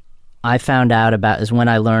school, I found out is when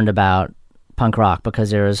I learned about punk rock,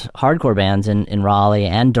 because there's hardcore bands in Raleigh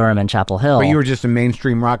and Durham and Chapel Hill. But you were just a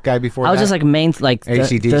mainstream rock guy before that? I was just like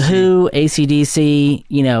AC/DC. the Who,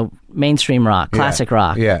 AC/DC, mainstream rock, classic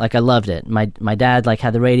rock. Yeah. Like, I loved it. My dad, like,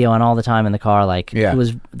 had the radio on all the time in the car. Like, that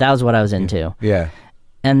was what I was into. Yeah.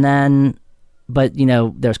 And then, but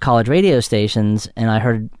there's college radio stations, and I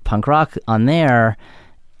heard punk rock on there,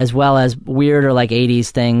 as well as weirder, like, 80s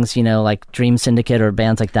things, like Dream Syndicate or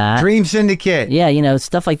bands like that. Dream Syndicate. Yeah,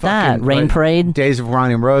 stuff like that. Rain Parade. Days of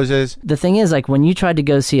Ronnie and Roses. The thing is, like, when you tried to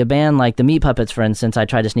go see a band like the Meat Puppets, for instance, I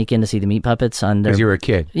tried to sneak in to see the Meat Puppets on their... Because you were a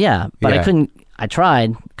kid. Yeah, but I couldn't... I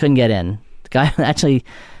tried, couldn't get in. The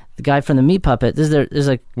guy from the Meat Puppet, there's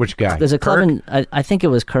a... Which guy? There's a club Kirk? in... I think it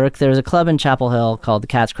was Kirk. There's a club in Chapel Hill called the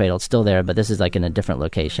Cat's Cradle. It's still there, but this is, like, in a different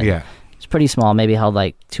location. Yeah. It's pretty small, maybe held,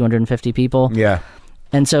 like, 250 people. Yeah.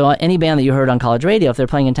 And so any band that you heard on college radio, if they're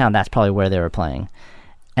playing in town, that's probably where they were playing.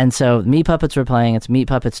 And so Meat Puppets were playing. It's Meat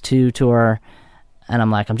Puppets 2 tour. And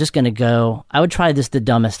I'm like, I'm just going to go. I would try the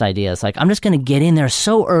dumbest idea. It's like, I'm just going to get in there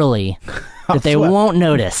so early that they won't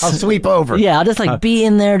notice. I'll sleep over. Yeah, I'll just like be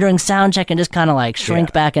in there during sound check and just kind of like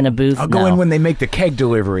shrink back in a booth. I'll go in when they make the keg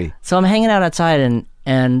delivery. So I'm hanging out outside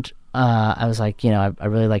and I was like, I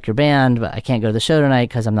really like your band, but I can't go to the show tonight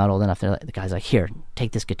because I'm not old enough. The guy's like, here,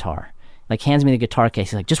 take this guitar. Like, hands me the guitar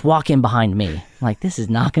case. He's like, just walk in behind me. I'm like, this is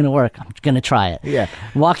not going to work. I'm going to try it. Yeah.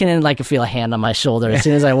 Walking in, like, I feel a hand on my shoulder as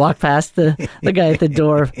soon as I walk past the guy at the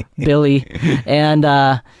door, Billy. And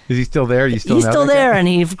is he still there? He's still there. And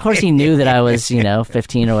of course he knew that I was,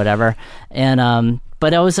 15 or whatever. And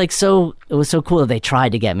but I was like, it was so cool that they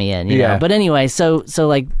tried to get me in, you know. But anyway, so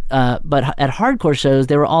like, but at hardcore shows,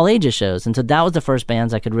 they were all ages shows. And so that was the first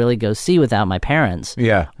bands I could really go see without my parents.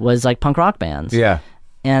 Yeah. Was like punk rock bands. Yeah.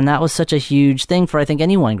 And that was such a huge thing for, I think,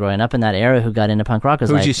 anyone growing up in that era who got into punk rock.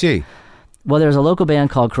 Who'd you see? Well, there's a local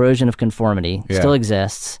band called Corrosion of Conformity. Yeah. Still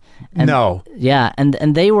exists. And, no. Yeah, and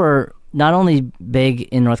they were not only big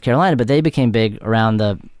in North Carolina, but they became big around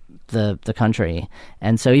the country.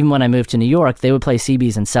 And so even when I moved to New York, they would play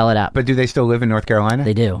CBs and sell it out. But do they still live in North Carolina?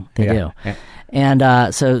 They do. They do. Yeah.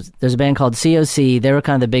 And so there's a band called COC. They were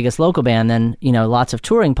kind of the biggest local band. Then, lots of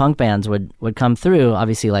touring punk bands would come through,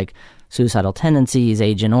 obviously, like Suicidal Tendencies,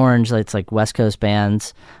 Agent Orange, it's like West Coast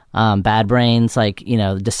bands, Bad Brains, like,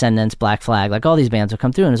 Descendants, Black Flag, like all these bands would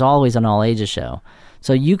come through, and it was always an all ages show.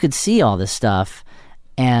 So you could see all this stuff,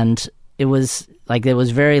 and it was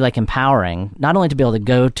very like empowering, not only to be able to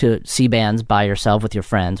go to see bands by yourself with your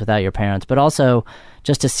friends, without your parents, but also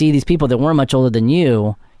just to see these people that weren't much older than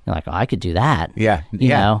you. You're like, oh, I could do that. Yeah.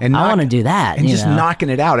 And I want to do that. And just knocking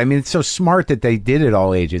it out. I mean, it's so smart that they did it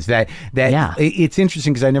all ages. It's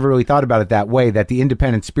interesting because I never really thought about it that way, that the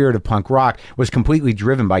independent spirit of punk rock was completely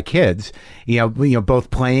driven by kids, both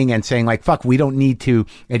playing and saying like, fuck, we don't need to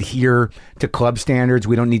adhere to club standards.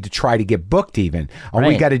 We don't need to try to get booked even. All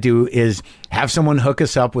we got to do is have someone hook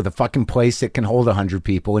us up with a fucking place that can hold 100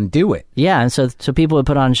 people and do it. Yeah. And so people would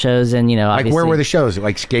put on shows and, like where were the shows?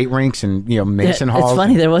 Like skate rinks and, Mason halls? It's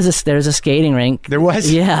funny. There's a skating rink. There was?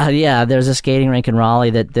 Yeah. There's a skating rink in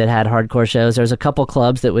Raleigh that had hardcore shows. There's a couple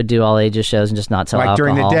clubs that would do all ages shows and just not sell alcohol.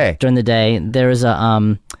 During the day? During the day. There was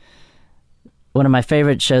one of my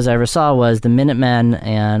favorite shows I ever saw was the Minutemen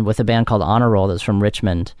and with a band called Honor Roll that's from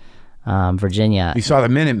Richmond. Virginia. You saw the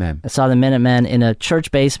Minutemen. I saw the Minutemen in a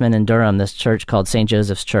church basement in Durham, this church called St.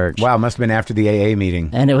 Joseph's Church. Wow, must have been after the AA meeting.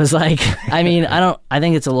 And it was like, I mean, I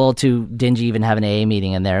think it's a little too dingy even have an AA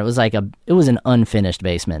meeting in there. It was like it was an unfinished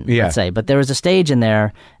basement, let's say. But there was a stage in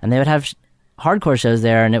there, and they would have hardcore shows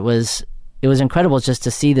there, and it was incredible just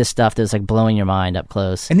to see this stuff that was like blowing your mind up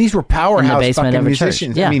close. And these were powerhouse fucking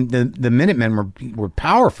musicians. Yeah. I mean, the Minutemen were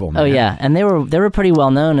powerful, man. Oh yeah, and they were pretty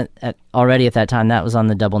well known already at that time. That was on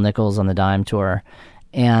the Double Nickels on the Dime tour,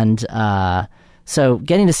 and so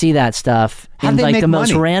getting to see that stuff in like the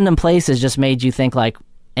most random places just made you think like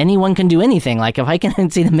anyone can do anything. Like if I can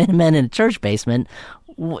see the Minutemen in a church basement,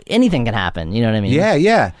 anything can happen. You know what I mean?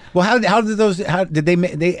 Yeah. Well, how did those? How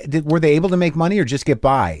did were they able to make money or just get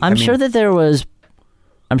by? I'm sure there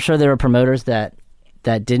were promoters that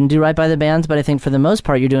didn't do right by the bands, but I think for the most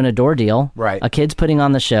part, you're doing a door deal. Right. A kid's putting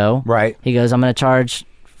on the show. Right. He goes, I'm going to charge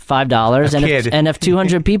 $5, and if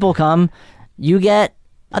 200 people come, you get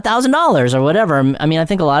 $1,000 or whatever. I mean, I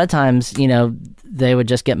think a lot of times, they would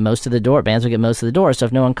just get most of the door. Bands would get most of the door. So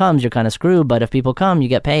if no one comes, you're kind of screwed. But if people come, you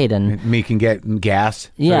get paid. And me can get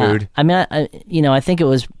gas, yeah, food. I mean, I think it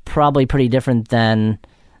was probably pretty different than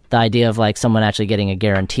the idea of like someone actually getting a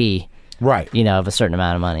guarantee. Right. Of a certain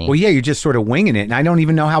amount of money. Well, yeah, you're just sort of winging it. And I don't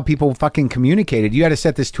even know how people fucking communicated. You had to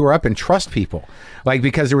set this tour up and trust people. Like,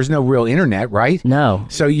 because there was no real internet, right? No.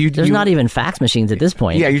 So there's not even fax machines at this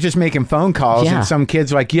point. Yeah, you're just making phone calls and some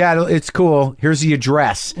kid's like, yeah, it's cool. Here's the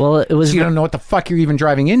address. Well, it was... So you don't know what the fuck you're even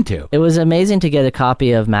driving into. It was amazing to get a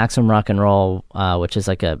copy of Maximum Rock and Roll, which is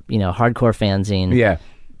like a, hardcore fanzine. Yeah.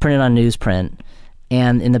 Printed on newsprint.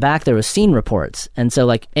 And in the back, there was scene reports. And so,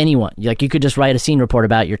 like, anyone, like, you could just write a scene report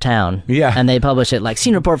about your town. Yeah. And they publish it, like,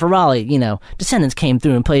 scene report for Raleigh, Descendants came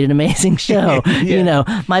through and played an amazing show.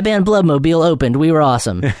 My band Bloodmobile opened. We were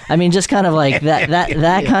awesome. I mean, just kind of like that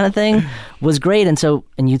kind of thing was great. And so,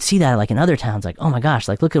 and you'd see that, like, in other towns, like, oh my gosh,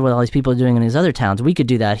 like, look at what all these people are doing in these other towns. We could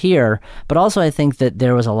do that here. But also, I think that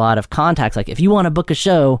there was a lot of contacts. Like, if you want to book a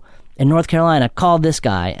show in North Carolina, call this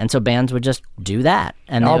guy. And so bands would just do that.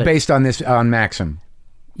 And all based on Maxim.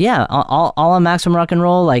 Yeah, all on Maximum Rock and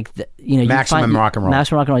Roll, like Maximum Rock and Roll.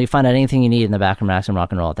 Maximum Rock and Roll. You find out anything you need in the back of Maximum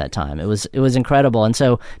Rock and Roll at that time. It was incredible, and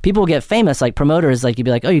so people get famous. Like promoters, like you'd be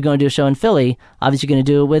like, oh, you're going to do a show in Philly. Obviously, you're going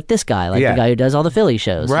to do it with this guy, like the guy who does all the Philly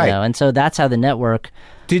shows, right? And so that's how the network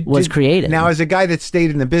was created. Now, as a guy that stayed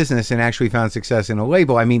in the business and actually found success in a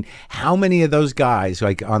label, I mean, how many of those guys,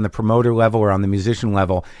 like on the promoter level or on the musician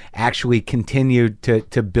level, actually continued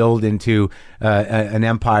to build into an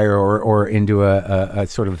empire or into a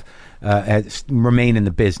sort of remain in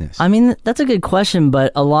the business? I mean, that's a good question,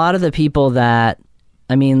 but a lot of the people that,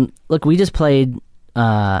 I mean, look, we just played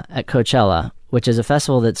at Coachella, which is a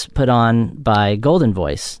festival that's put on by Golden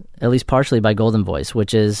Voice, at least partially by Golden Voice,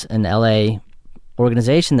 which is an LA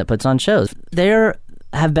organization that puts on shows. They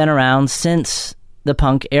have been around since the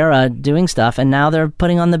punk era doing stuff, and now they're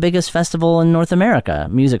putting on the biggest festival in North America,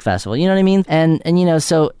 music festival, you know what I mean? And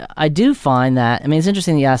so I do find that, I mean, it's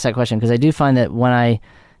interesting that you asked that question, because I do find that when I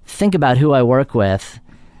think about who I work with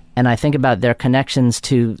and I think about their connections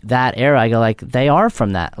to that era, I go like, they are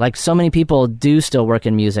from that. Like so many people do still work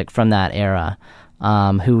in music from that era.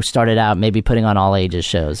 Who started out maybe putting on all ages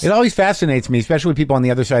shows. It always fascinates me, especially people on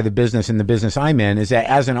the other side of the business and the business I'm in, is that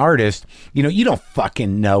as an artist, you don't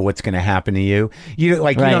fucking know what's going to happen to you. You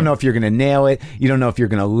don't know if you're going to nail it. You don't know if you're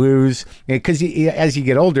going to lose. Because as you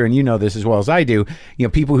get older, and you know this as well as I do,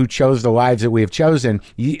 people who chose the lives that we have chosen,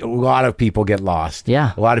 a lot of people get lost.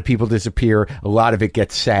 Yeah. A lot of people disappear. A lot of it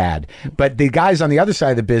gets sad. But the guys on the other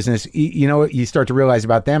side of the business, what you start to realize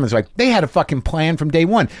about them is like, they had a fucking plan from day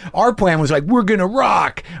one. Our plan was like, we're going to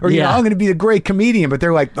rock, or I'm going to be a great comedian, but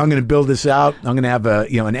they're like, I'm going to build this out, I'm going to have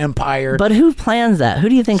an empire. But who plans that? Who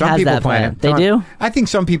do you think has that plan? They do? I think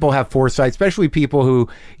some people have foresight, especially people who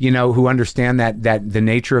who understand that the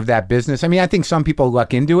nature of that business. I mean, I think some people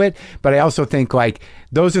luck into it, but I also think like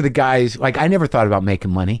those are the guys, like I never thought about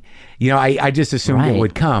making money. I just assumed it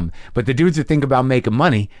would come. But the dudes that think about making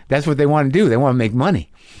money, that's what they want to do. They want to make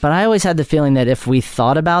money. But I always had the feeling that if we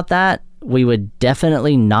thought about that, we would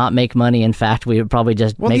definitely not make money. In fact, we would probably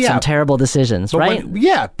just make some terrible decisions, right?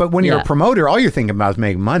 But when you're a promoter, all you're thinking about is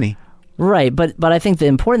making money. Right, but I think the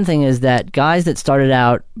important thing is that guys that started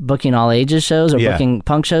out booking all ages shows or booking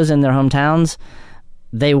punk shows in their hometowns,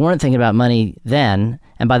 they weren't thinking about money then.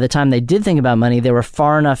 And by the time they did think about money, they were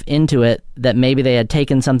far enough into it that maybe they had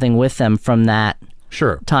taken something with them from that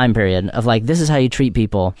time period of like, this is how you treat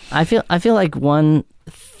people. I feel like one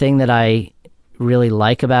thing that I really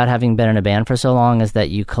like about having been in a band for so long is that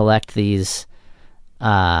you collect these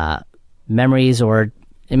memories or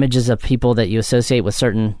images of people that you associate with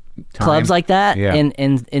certain clubs like that Yeah.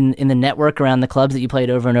 in the network around the clubs that you played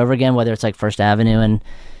over and over again, whether it's like First Avenue in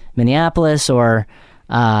Minneapolis or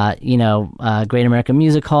Great American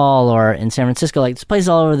Music Hall or in San Francisco, like it's places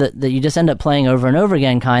all over that you just end up playing over and over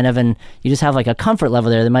again, kind of, and you just have like a comfort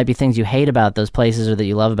level there. There might be things you hate about those places or that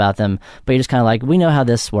you love about them, but you're just kind of like, we know how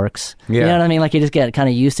this works. Yeah. You know what I mean? Like you just get kind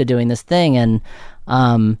of used to doing this thing, and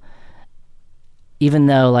even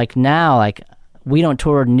though like now, like we don't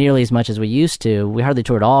tour nearly as much as we used to, we hardly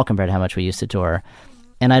tour at all compared to how much we used to tour.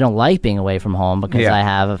 And I don't like being away from home because I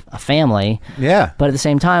have a family. Yeah. But at the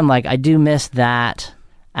same time, like I do miss that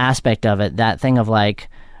aspect of it, that thing of like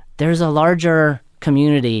there's a larger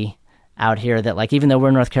community out here that like even though we're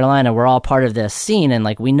in North Carolina, we're all part of this scene, and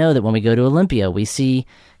like we know that when we go to Olympia we see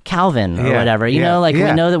Calvin or whatever, you know, like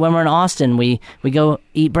we know that when we're in Austin we go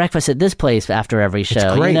eat breakfast at this place after every show.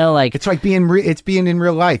 It's great. You know, like it's like being in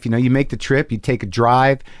real life. You know, you make the trip, you take a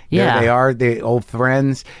drive. There they are, the old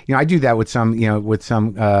friends. You know, I do that with some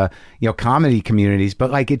comedy communities, but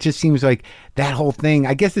like it just seems like that whole thing.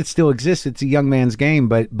 I guess it still exists. It's a young man's game,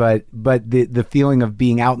 but the feeling of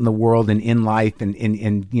being out in the world and in life and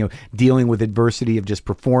you know dealing with adversity of just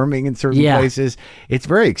performing in certain places, it's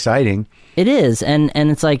very exciting. It is, and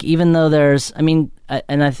it's like even though there's, I mean,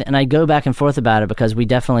 I go back and forth about it because we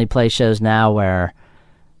definitely play shows now where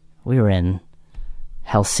we were in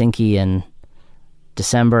Helsinki in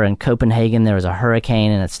December, and Copenhagen there was a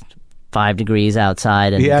hurricane and it's 5 degrees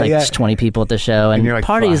outside and there's 20 people at the show, and like,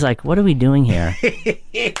 part of you is like, what are we doing here?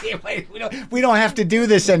 we don't have to do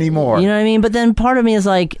this anymore. You know what I mean? But then part of me is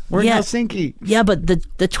like, we're in Helsinki. Yeah, but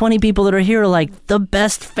the 20 people that are here are like the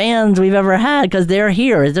best fans we've ever had because they're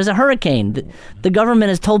here. There's a hurricane. The government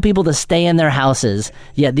has told people to stay in their houses,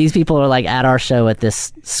 yet these people are like at our show at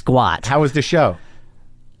this squat. How was the show?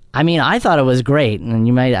 I mean, I thought it was great, and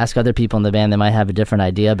you might ask other people in the band; they might have a different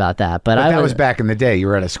idea about that. But that was back in the day. You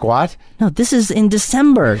were at a squat. No, this is in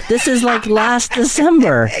December. This is like last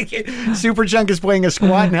December. Superchunk is playing a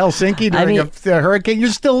squat in Helsinki during a hurricane. You're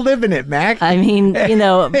still living it, Mac. I mean, you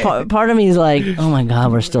know, part of me is like, oh my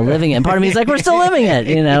God, we're still living it. And part of me is like, we're still living it.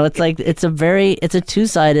 You know, it's like it's a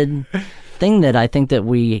two-sided thing that I think that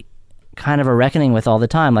we kind of are reckoning with all the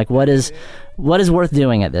time. Like, what is worth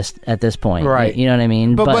doing at this point? Right. You know what I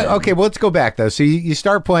mean? But okay, well, let's go back though. So you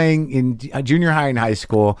start playing in junior high and high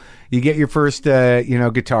school. You get your first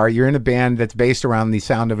guitar. You're in a band that's based around the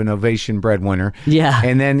Sound of an Ovation breadwinner. Yeah.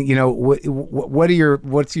 And then what's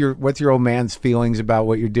your old man's feelings about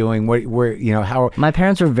what you're doing? How my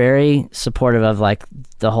parents were very supportive of like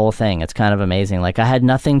the whole thing. It's kind of amazing. Like I had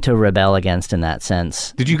nothing to rebel against in that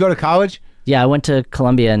sense. Did you go to college? Yeah, I went to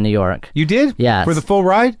Columbia in New York. You did? Yeah. For the full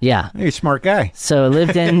ride? Yeah. You're a smart guy. So I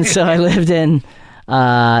lived in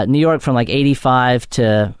New York from like 85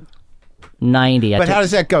 to 90. But how does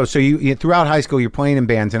that go? So you throughout high school, you're playing in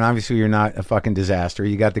bands, and obviously you're not a fucking disaster.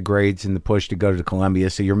 You got the grades and the push to go to Columbia,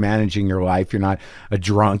 so you're managing your life. You're not a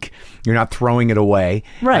drunk. You're not throwing it away.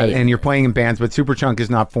 Right. And you're playing in bands, but Superchunk is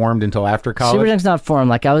not formed until after college? Superchunk's not formed.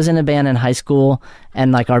 Like I was in a band in high school,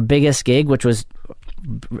 and like our biggest gig, which was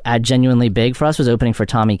genuinely big for us, was opening for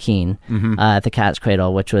Tommy Keene at the Cat's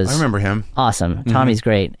Cradle, which was I remember him. Awesome. Tommy's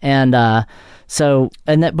great. And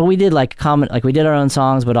but we did like we did our own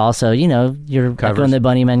songs, but also, you know, you're doing the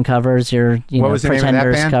Bunnymen covers, what was the name of that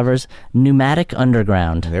Pretenders band? covers, Pneumatic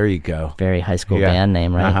Underground. There you go. Very high school band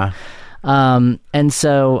name, right? Uh-huh.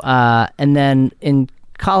 And then in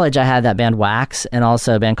college I had that band Wax and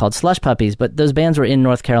also a band called Slush Puppies, but those bands were in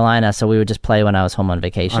North Carolina, so we would just play when I was home on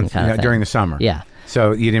vacation kind of thing. During the summer? Yeah.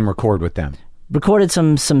 So you didn't record with them? Recorded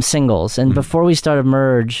some singles, and before we started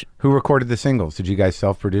Merge... Who recorded the singles? Did you guys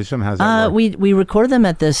self-produce them? How's that work? We recorded them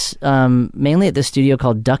at this, mainly at this studio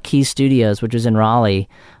called Duck Key Studios, which was in Raleigh.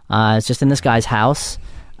 It's just in this guy's house.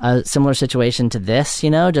 A similar situation to this, you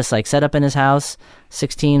know, just like set up in his house,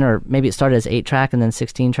 16, or maybe it started as 8-track and then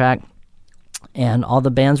 16-track. And all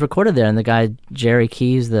the bands recorded there. And the guy, Jerry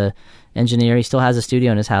Keys, the engineer, he still has a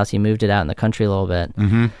studio in his house. He moved it out in the country a little bit.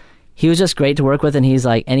 Mm-hmm. He was just great to work with, and he's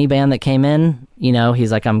like, any band that came in, you know,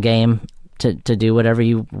 he's like, I'm game to do whatever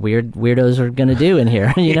you weirdos are going to do in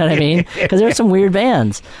here. You know what I mean? Because there were some weird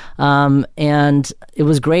bands. And it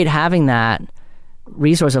was great having that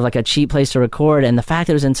resource of like a cheap place to record, and the fact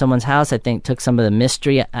that it was in someone's house, I think, took some of the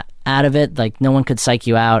mystery out of it. Like no one could psych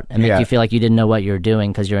you out and make you feel like you didn't know what you were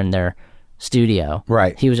doing because you're in their studio.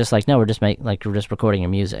 Right. He was just like, no, we're just recording your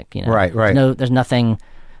music. You know. Right. There's nothing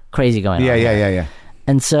crazy going on. Yeah.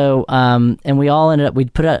 And so, and we all ended up,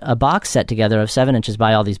 we'd put a box set together of 7 inches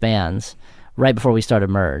by all these bands right before we started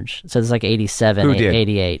Merge. So it's like 87,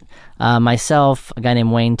 88. Myself, a guy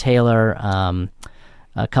named Wayne Taylor,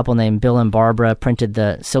 a couple named Bill and Barbara printed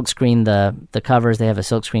the silkscreen, the covers. They have a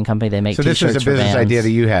silkscreen company. They make t-shirts. So this was a business idea that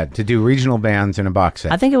you had to do regional bands in a box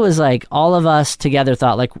set. I think it was like all of us together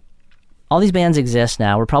thought like, all these bands exist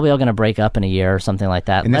now. We're probably all going to break up in a year or something like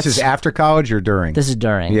that. And this is after college or during? This is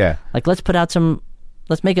during. Yeah. Like, let's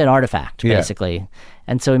make an artifact, basically. Yeah.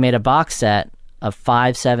 And so we made a box set of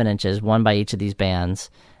 5 7-inches, one by each of these bands,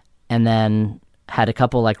 and then had a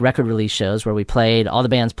couple like record release shows where we played, all the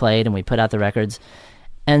bands played, and we put out the records.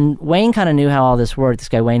 And Wayne kind of knew how all this worked, this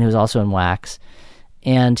guy Wayne, who's also in Wax.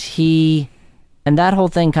 And that whole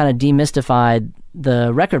thing kind of demystified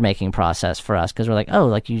the record-making process for us, because we're like, oh,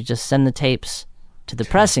 like you just send the tapes to the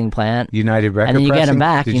pressing plant. United Record and then you pressing? Get them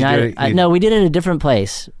back. Did United. No, we did it at a different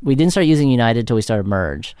place. We didn't start using United till we started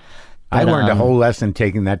Merge. But, I learned a whole lesson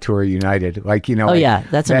taking that tour of United. Like, you know, oh yeah,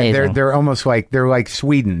 that's amazing. They're almost like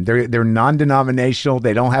Sweden. They're non-denominational.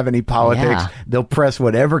 They don't have any politics. Yeah. They'll press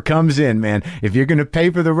whatever comes in, man. If you're going to pay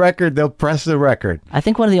for the record, they'll press the record. I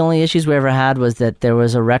think one of the only issues we ever had was that there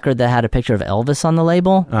was a record that had a picture of Elvis on the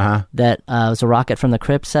label. That was a Rocket from the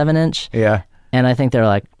Crypt 7-inch. Yeah. And I think they're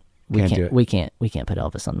like, we can't can't put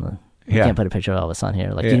Elvis on the. We can't put a picture of Elvis on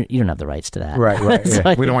here. Like, you don't have the rights to that. Right. So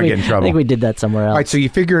we don't want to get in trouble. I think we did that somewhere else. All right, so you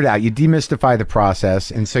figure it out. You demystify the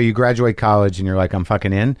process, and so you graduate college, and you're like, I'm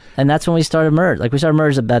fucking in. And that's when we started Merge. Like, we started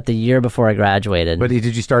Merge about the year before I graduated. But did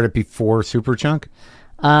you start it before Superchunk?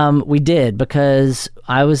 We did, because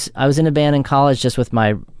I was in a band in college just with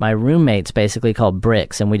my roommates, basically, called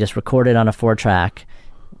Bricks, and we just recorded on a 4-track.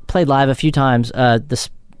 Played live a few times.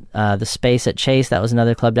 The Space at Chase, that was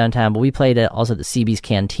another club downtown, but we played it also at the CB's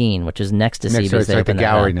Canteen, which is next to CB's. It's like the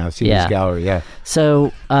gallery now, CB's gallery, yeah.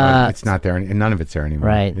 So it's not there, and none of it's there anymore.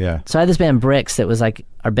 Right. Yeah. So I had this band Bricks that was like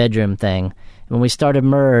our bedroom thing. When we started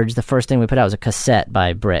Merge, the first thing we put out was a cassette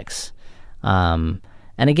by Bricks. And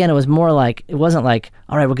again, it was more like, it wasn't like,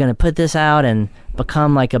 all right, we're going to put this out and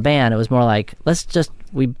become like a band. It was more like,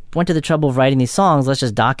 we went to the trouble of writing these songs, let's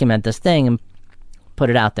just document this thing and put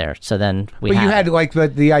it out there. So then you had like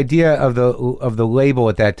the idea of the label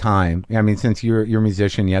at that time. I mean, since you're a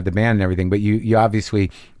musician, you had the band and everything, but you obviously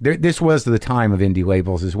this was the time of indie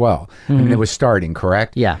labels as well. I mean, it was starting,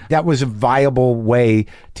 correct? Yeah, that was a viable way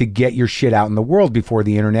to get your shit out in the world before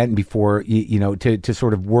the internet and before to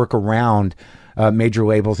sort of work around major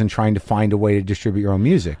labels and trying to find a way to distribute your own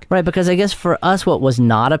music. Right, because I guess for us, what was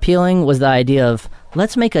not appealing was the idea of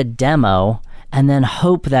let's make a demo and then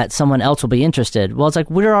hope that someone else will be interested. Well, it's like,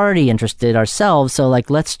 we're already interested ourselves, so like,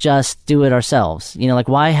 let's just do it ourselves. You know, like,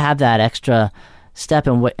 why have that extra step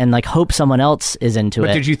and like hope someone else is into it?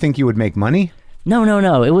 But did you think you would make money?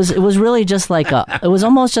 No. It was really just like it was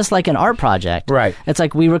almost just like an art project. Right. It's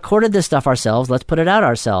like, we recorded this stuff ourselves, let's put it out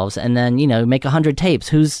ourselves, and then, make 100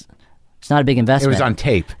 tapes. It's not a big investment. It was on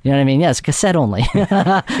tape. You know what I mean? Yes, cassette only.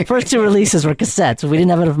 First 2 releases were cassettes. We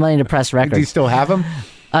didn't have enough money to press records. Do you still have them?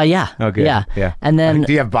 Yeah. Okay. Yeah. And then,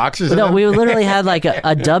 do you have boxes? No, we literally had like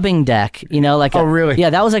a dubbing deck. Oh, really? Yeah,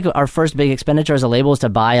 that was like our first big expenditure as a label, was to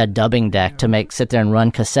buy a dubbing deck to sit there and run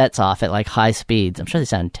cassettes off at like high speeds. I'm sure they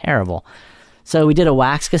sound terrible. So we did a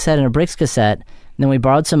Wax cassette and a Bricks cassette, and then we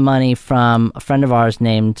borrowed some money from a friend of ours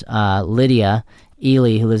named Lydia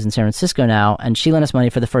Ely, who lives in San Francisco now, and she lent us money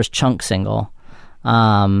for the first Chunk single,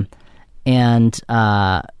 or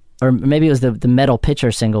maybe it was the Metal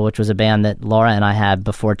Pitcher single, which was a band that Laura and I had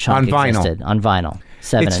before Chunk existed. On vinyl.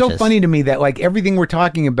 7 It's inches. so funny to me that like everything we're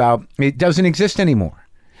talking about, it doesn't exist anymore.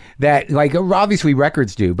 That like obviously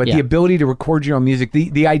records do, but the ability to record your own music,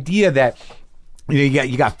 the idea that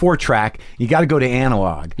you got 4-track, you got to go to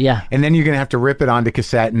analog. Yeah. And then you're going to have to rip it onto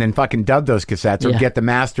cassette and then fucking dub those cassettes or get the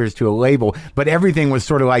masters to a label. But everything was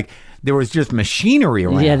sort of like, there was just machinery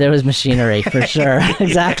around. Yeah, there was machinery for sure.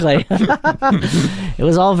 Exactly. It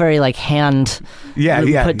was all very like hand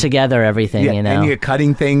put together, everything, And you're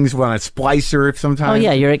cutting things on a splicer sometimes. Oh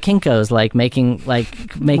yeah, you're at Kinko's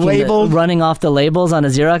making labels, running off the labels on a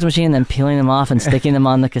Xerox machine and then peeling them off and sticking them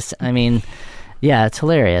on the cassette. I mean, yeah, it's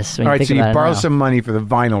hilarious. All right, so you borrow some money for the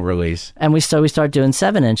vinyl release. And we start doing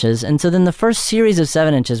 7 inches. And so then the first series of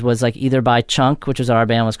 7 inches was like either by Chunk, which was what our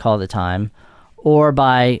band was called at the time, or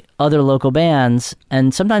by other local bands.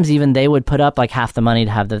 And sometimes even they would put up like half the money to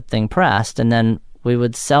have the thing pressed, and then we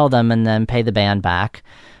would sell them and then pay the band back.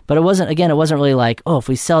 But it wasn't really like, oh, if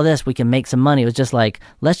we sell this, we can make some money. It was just like,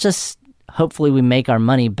 let's just, hopefully we make our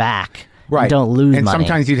money back. Right. Don't lose money. And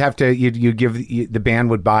sometimes you'd give, the band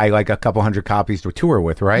would buy like a couple hundred copies to tour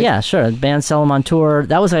with, right? Yeah, sure. The band sell them on tour.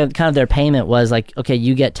 That was kind of their payment, was like, okay,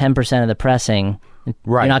 you get 10% of the pressing.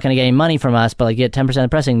 Right. You're not going to get any money from us, but like you get 10% of the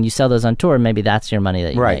pressing, you sell those on tour, maybe that's your money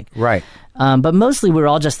that you make. Right. But mostly we were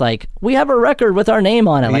all just like, we have a record with our name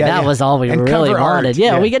on it. Like that was all we really wanted. Art.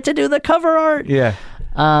 Yeah, we get to do the cover art. Yeah.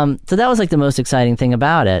 So that was like the most exciting thing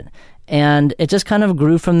about it. And it just kind of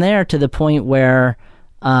grew from there to the point where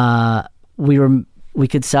we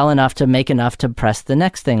could sell enough to make enough to press the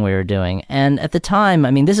next thing we were doing. And at the time,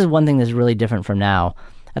 I mean, this is one thing that's really different from now.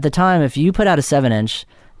 At the time, if you put out a 7-inch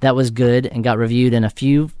that was good and got reviewed in a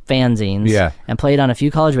few fanzines and played on a few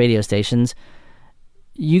college radio stations,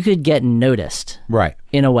 you could get noticed. Right.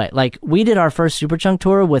 In a way. Like, we did our first Superchunk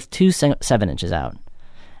tour with 2 7-inches out.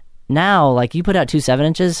 Now, like, you put out 2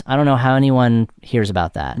 7-inches, I don't know how anyone hears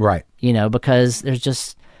about that. Right. You know, because there's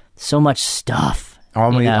just so much stuff.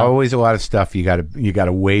 Always a lot of stuff you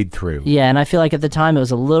gotta wade through. Yeah, and I feel like at the time it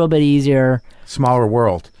was a little bit easier. Smaller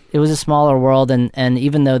world. It was a smaller world, and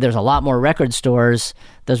even though there's a lot more record stores,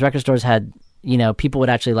 those record stores had, you know, people would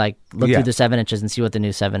actually like look through the 7-inches and see what the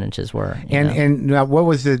new 7-inches were. And now what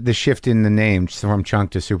was the shift in the name from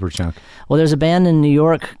Chunk to Superchunk? Well, there's a band in New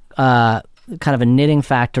York, kind of a Knitting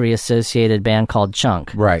Factory associated band called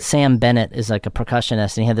Chunk. Right. Sam Bennett is like a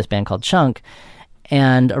percussionist, and he had this band called Chunk.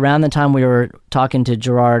 And around the time we were talking to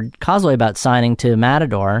Gerard Cosley about signing to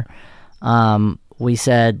Matador, he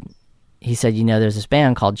said, you know, there's this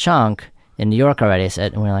band called Chunk in New York already. I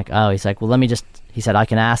said, and we were like, oh, he's like, well, he said, I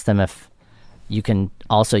can ask them if you can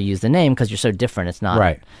also use the name because you're so different. It's not,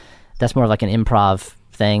 right. That's more of like an improv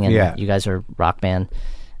thing, and you guys are a rock band.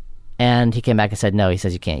 And he came back and said, no, he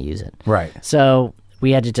says you can't use it. Right. So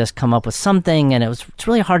we had to just come up with something, and it's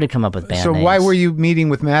really hard to come up with band names. So why were you meeting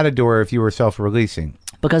with Matador if you were self-releasing?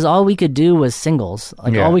 Because all we could do was singles.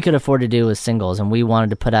 Like, all we could afford to do was singles, and we wanted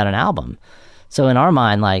to put out an album. So in our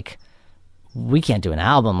mind, like, we can't do an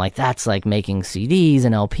album. Like, that's like making CDs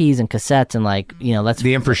and LPs and cassettes, and like, you know,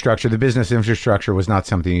 the infrastructure, the business infrastructure was not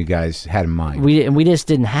something you guys had in mind. We just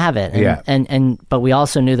didn't have it. But we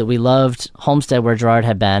also knew that we loved Homestead, where Gerard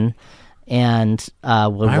had been. And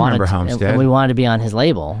remember Homestead. And we wanted to be on his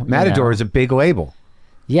label. Matador is a big label.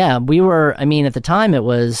 Yeah, we were. I mean, at the time, it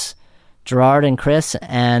was Gerard and Chris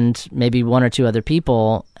and maybe 1 or 2 other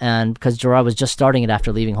people, and because Gerard was just starting it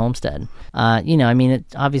after leaving Homestead. You know, I mean, it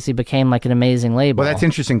obviously became like an amazing label. Well, that's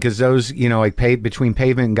interesting because those, you know, like between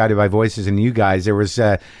Pavement and Guided by Voices and you guys, there was,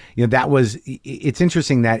 you know, that was. It's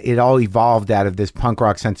interesting that it all evolved out of this punk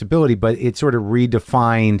rock sensibility, but it sort of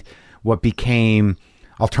redefined what became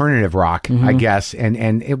alternative rock, I guess,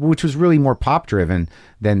 and which was really more pop driven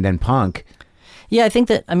than punk. Yeah, I think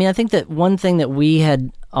that one thing that we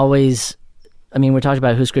had always, I mean, we talked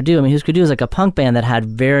about Husker Du. I mean, Husker Du is like a punk band that had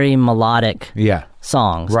very melodic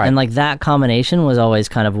songs, right? And like that combination was always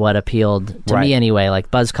kind of what appealed to me anyway.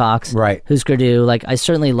 Like Buzzcocks, right? Husker Du. Like, I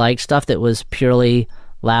certainly liked stuff that was purely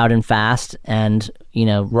loud and fast, and you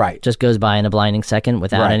know, just goes by in a blinding second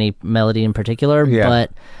without any melody in particular,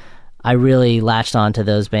 but I really latched on to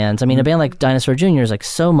those bands. I mean, a band like Dinosaur Jr. is like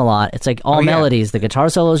so melodic. It's like all melodies. The guitar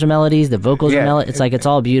solos are melodies. The vocals are melodies. It's like, it's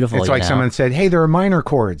all beautiful. It's like someone said, hey, there are minor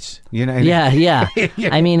chords. You know? Yeah.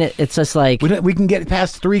 I mean, it's just like... We can get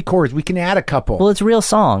past 3 chords. We can add a couple. Well, it's real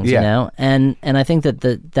songs, you know? And I think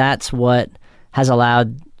that's what has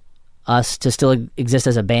allowed us to still exist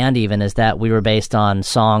as a band, even, is that we were based on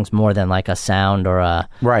songs more than like a sound or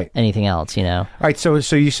anything else, you know. All right, so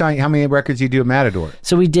you signed, how many records you do at Matador?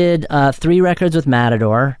 So we did 3 records with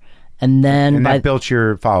Matador, and then that built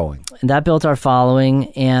your following. And that built our following,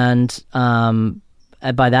 and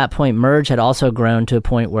by that point, Merge had also grown to a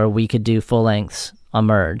point where we could do full lengths on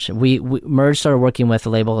Merge. We Merge started working with a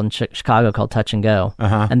label in Chicago called Touch and Go,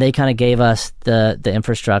 and they kind of gave us the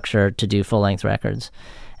infrastructure to do full length records.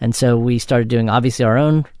 And so we started doing, obviously, our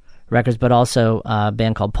own records, but also a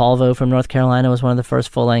band called Polvo from North Carolina was one of the first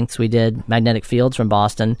full lengths we did. Magnetic Fields from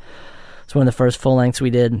Boston was one of the first full lengths we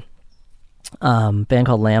did. Band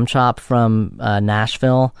called Lamb Chop from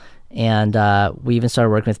Nashville. And we even started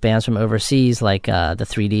working with bands from overseas, like the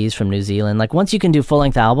 3Ds from New Zealand. Like, once you can do full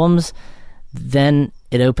length albums, then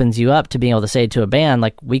it opens you up to being able to say to a band,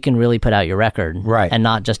 like, we can really put out your record, and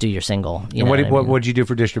not just do your single. And what did you do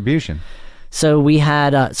for distribution? So we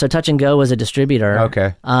had, so Touch and Go was a distributor.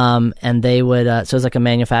 Okay. And they would, so it was like a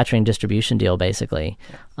manufacturing distribution deal, basically.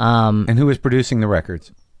 And who was producing the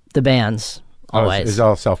records? The bands, always. It's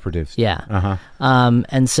all self-produced. Yeah.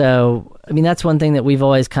 And so, I mean, that's one thing that we've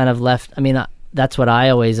always kind of left, I mean, that's what I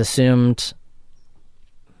always assumed,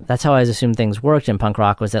 that's how I always assumed things worked in punk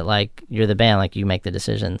rock, was that, like, you're the band, like, you make the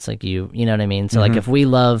decisions, like, you know what I mean? So, like, if we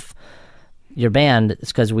love your band,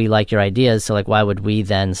 it's because we like your ideas, so like, why would we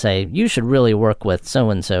then say you should really work with so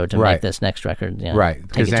and so to make this next record? You know, right,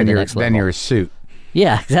 because then you're a suit.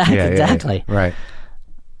 Yeah, exactly. Right.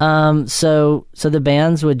 So the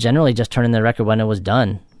bands would generally just turn in their record when it was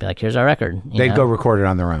done. Be like, here's our record. They'd go record it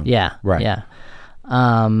on their own. Yeah. Right. Yeah.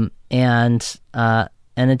 And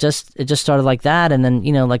it just started like that. And then,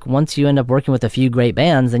 like once you end up working with a few great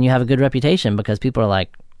bands, then you have a good reputation because people are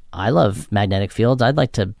like, I love magnetic fields. I'd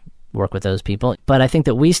like to work with those people. But I think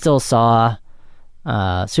that we still saw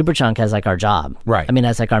Superchunk as like our job. Right. I mean,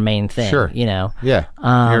 that's like our main thing. Sure. Yeah.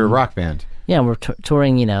 You're a rock band. Yeah, we're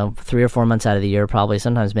touring, 3 or 4 months out of the year, probably,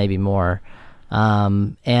 sometimes maybe more,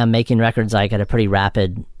 and making records like at a pretty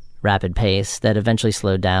rapid pace that eventually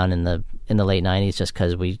slowed down in the late 90s just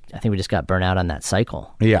because I think we just got burnt out on that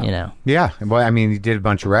cycle. Yeah. Yeah. Well, I mean, you did a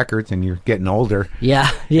bunch of records and you're getting older. Yeah.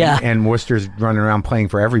 And Worcester's running around playing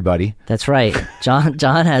for everybody. That's right. John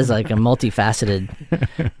has like a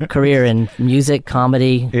multifaceted career in music,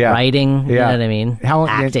 comedy, writing, you know what I mean?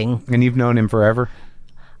 Acting. And you've known him forever?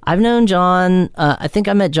 I've known John, I think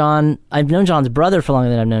I met John, I've known John's brother for longer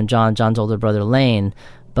than I've known John's older brother, Lane.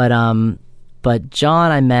 But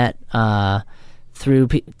John I met through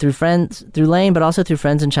Lane, but also through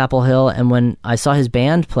friends in Chapel Hill. And when I saw his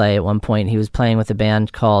band play at one point, he was playing with a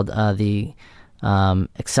band called the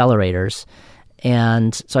Accelerators.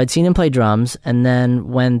 And so I'd seen him play drums. And then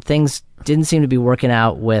when things didn't seem to be working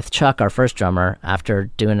out with Chuck, our first drummer, after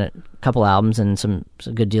doing a couple albums and some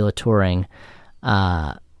good deal of touring,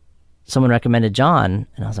 someone recommended John,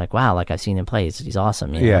 and I was like, wow, like I've seen him play. He's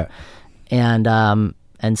awesome. Yeah.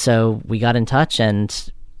 And so we got in touch,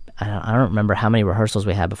 and I don't remember how many rehearsals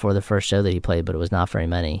we had before the first show that he played, but it was not very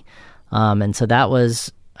many. And so that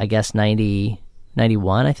was, I guess, 91,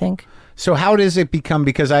 I think. So how does it become,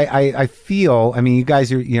 because I feel, I mean, you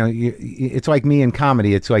guys are, it's like me in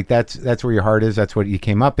comedy. It's like that's where your heart is. That's what you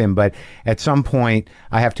came up in. But at some point,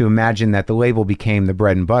 I have to imagine that the label became the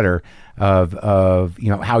bread and butter of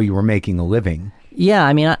how you were making a living. Yeah,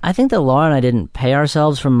 I mean, I think that Laura and I didn't pay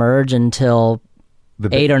ourselves from Merge until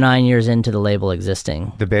 8 or 9 years into the label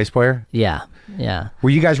existing. The bass player? Yeah.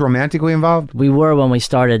 Were you guys romantically involved? We were when we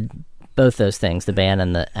started both those things, the band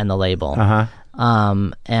and the label. Uh-huh. How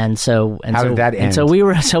did that end? And so we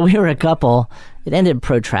were a couple. It ended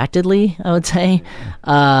protractedly, I would say.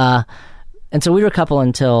 And so we were a couple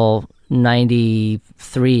until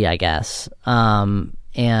 93, I guess. That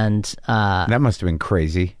must have been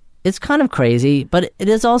crazy. It's kind of crazy, but it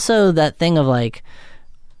is also that thing of like,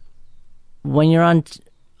 when you're on,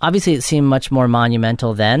 obviously it seemed much more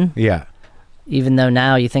monumental then. Yeah. Even though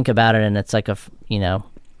now you think about it and it's like a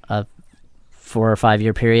 4 or 5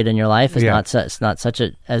 year period in your life is not such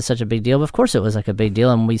a big deal. But of course it was like a big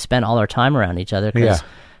deal, and we spent all our time around each other because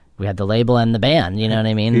we had the label and the band, you know what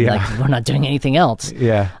I mean? Yeah. Like we're not doing anything else.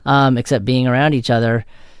 Yeah. Except being around each other.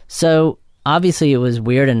 So obviously it was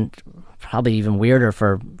weird, and probably even weirder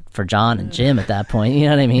for John and Jim at that point. You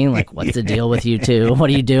know what I mean? Like, what's the deal with you two? What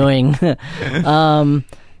are you doing?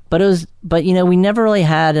 But we never really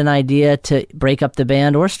had an idea to break up the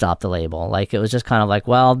band or stop the label. Like, it was just kind of like,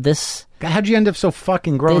 well, this... How'd you end up so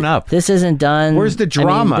fucking grown up? This isn't done. Where's the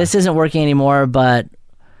drama? I mean, this isn't working anymore, but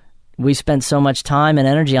we spent so much time and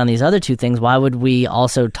energy on these other two things. Why would we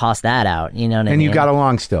also toss that out? You know what I mean? And you got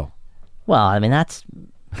along still? Well, I mean, that's...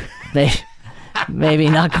 maybe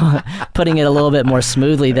not putting it a little bit more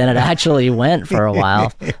smoothly than it actually went for a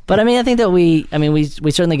while. But I mean, I think that we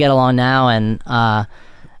certainly get along now, and I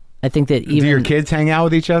think that even... Do your kids hang out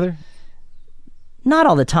with each other? Not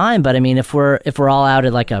all the time, but I mean, if we're all out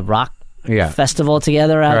at like a rock festival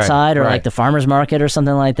together outside, or like the farmer's market or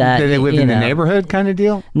something like that. Do they live in the neighborhood kind of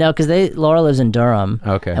deal? No, because Laura lives in Durham,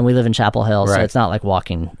 and we live in Chapel Hill, so it's not like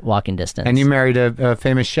walking distance. And you married a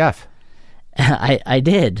famous chef. I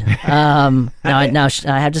did. Now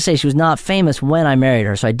I have to say, she was not famous when I married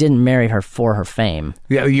her, so I didn't marry her for her fame.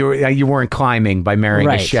 Yeah, you weren't climbing by marrying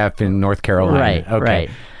a chef in North Carolina. Right. Okay. Right.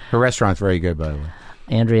 Her restaurant's very good, by the way.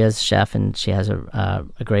 Andrea's chef, and she has a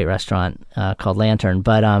great restaurant called Lantern.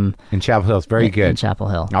 But in Chapel Hill, it's very good. In Chapel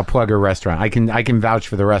Hill, I'll plug her restaurant. I can vouch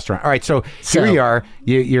for the restaurant. All right, so here you are.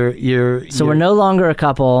 We're no longer a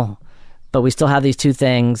couple, but we still have these two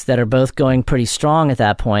things that are both going pretty strong at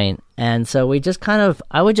that point. And so we just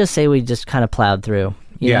I would just say we just kind of plowed through.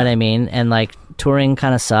 You know what I mean? And like, touring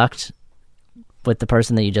kind of sucked with the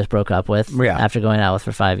person that you just broke up with after going out with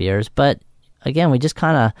for 5 years. But again, we just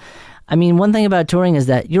kind of... I mean, one thing about touring is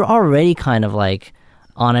that you're already kind of like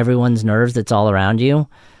on everyone's nerves that's all around you.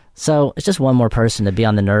 So it's just one more person to be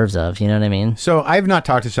on the nerves of, you know what I mean? So I've not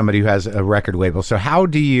talked to somebody who has a record label. So how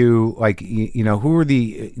do you, like, who were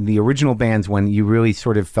the original bands when you really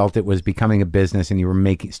sort of felt it was becoming a business and you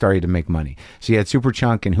were starting to make money? So you had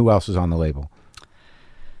Superchunk, and who else was on the label?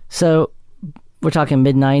 So we're talking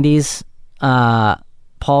mid-90s,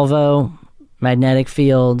 Polvo, Magnetic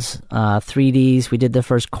Fields, 3Ds. We did the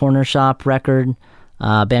first Corner Shop record,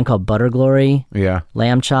 a band called Butter Glory. Yeah.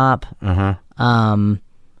 Lamb Chop. Uh-huh.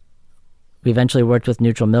 We eventually worked with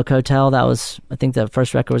Neutral Milk Hotel. That was, I think the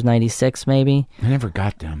first record was 96 maybe. I never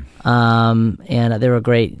got them. And they were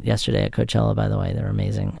great yesterday at Coachella, by the way. They were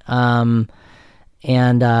amazing.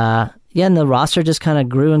 And the roster just kind of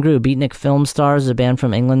grew and grew. Beatnik Film Stars, a band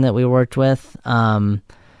from England that we worked with. So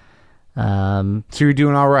you're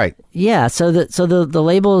doing all right. Yeah. So the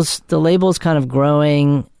label's kind of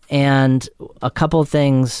growing, and a couple of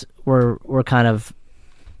things were kind of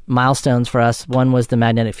milestones for us. One was the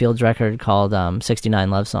Magnetic Fields record called 69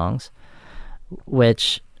 Love Songs,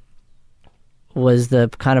 which was the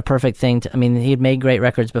kind of perfect thing he'd made great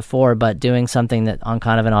records before, but doing something that on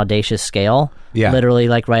kind of an audacious scale, literally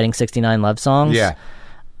like writing 69 love songs,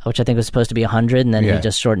 which I think was supposed to be 100, and then he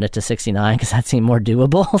just shortened it to 69 because that seemed more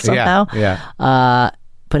doable somehow.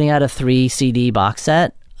 Putting out a 3 CD box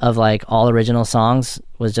set of like all original songs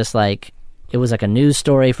was just like, it was like a news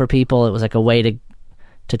story for people. It was like a way to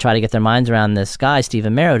try to get their minds around this guy,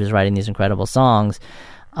 Stephen Merritt, who's writing these incredible songs.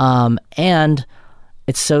 And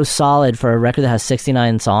it's so solid for a record that has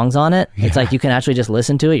 69 songs on it. It's like you can actually just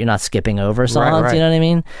listen to it. You're not skipping over songs, right. You know what I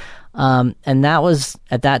mean? And that was,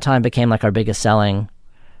 at that time, became like our biggest selling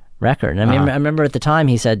record. And I remember at the time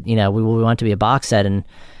he said, we want to be a box set.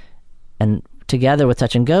 And together with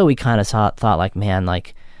Touch and Go, we kind of thought like, man,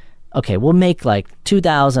 like, okay, we'll make like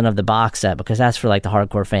 2,000 of the box set because that's for like the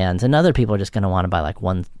hardcore fans. And other people are just going to want to buy like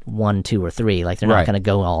one, 2, or 3. Like they're not going to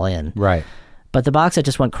go all in. Right. But the box set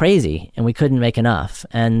just went crazy, and we couldn't make enough.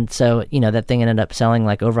 And so, that thing ended up selling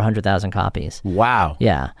like over 100,000 copies. Wow.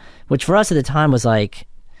 Yeah. Which for us at the time was like,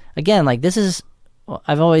 again, like this is,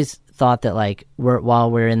 I've always thought that like while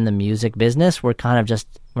we're in the music business, we're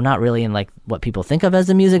not really in like what people think of as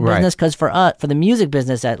the music business. Because for the music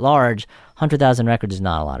business at large, 100,000 records is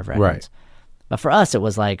not a lot of records. Right. But for us, it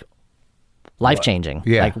was like life-changing.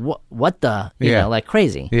 Yeah. Like what the, you know, like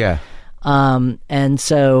crazy. Yeah. And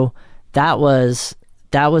so that was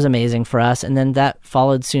amazing for us. And then that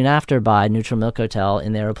followed soon after by Neutral Milk Hotel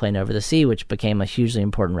in the Aeroplane Over the Sea, which became a hugely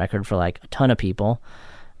important record for like a ton of people,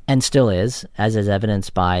 and still is, as is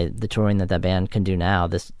evidenced by the touring that band can do now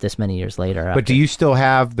this many years later. But do you still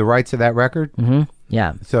have the rights to that record? Mm-hmm.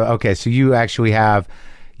 Yeah. So you actually have,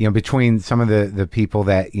 between some of the people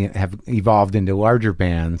that have evolved into larger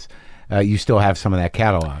bands, you still have some of that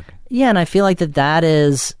catalog. Yeah, and I feel like that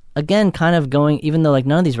is, again, kind of going, even though like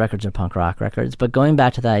none of these records are punk rock records, but going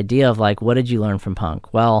back to the idea of like, what did you learn from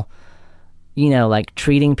punk? Well, like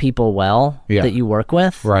treating people well that you work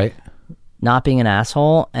with, right? Not being an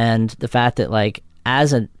asshole, and the fact that like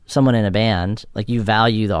as someone in a band, like you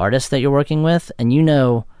value the artist that you're working with,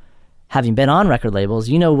 and having been on record labels,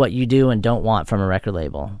 what you do and don't want from a record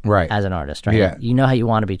label, right? As an artist, right? Yeah. You know how you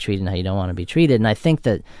want to be treated and how you don't want to be treated, and I think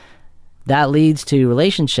that leads to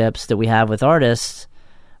relationships that we have with artists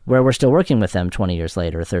where we're still working with them 20 years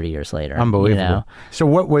later, 30 years later. Unbelievable.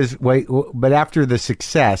 So but after the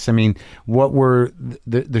success, what were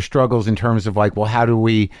the struggles in terms of like, well,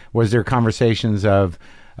 was there conversations of,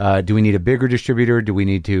 do we need a bigger distributor? Do we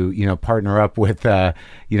need to, partner up with the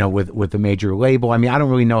major label? I don't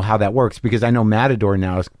really know how that works because I know Matador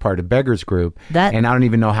now is part of Beggar's Group, and I don't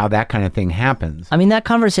even know how that kind of thing happens. That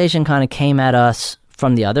conversation kind of came at us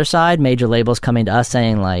from the other side, major labels coming to us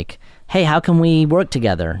saying like, hey, how can we work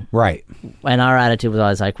together? Right. And our attitude was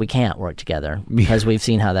always like, we can't work together because we've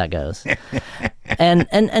seen how that goes. and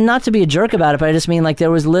not to be a jerk about it, but I just mean like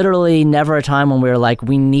there was literally never a time when we were like,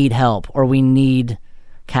 we need help or we need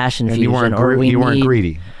cash infusion. And you weren't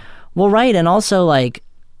greedy. Well, right. And also like,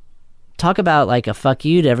 talk about like a fuck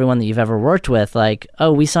you to everyone that you've ever worked with. Like,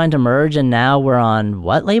 oh, we signed to Merge and now we're on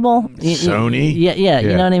what label? Sony? Yeah.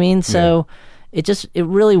 You know what I mean? So... Yeah. It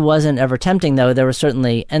really wasn't ever tempting, though. There was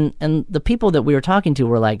certainly, and the people that we were talking to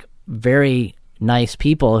were like very nice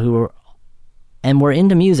people were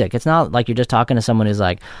into music. It's not like you're just talking to someone who's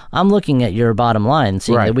like, I'm looking at your bottom line,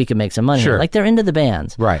 seeing that we can make some money. Sure. Like they're into the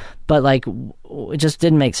bands. Right. But like, it just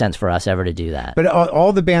didn't make sense for us ever to do that. But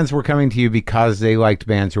all the bands were coming to you because they liked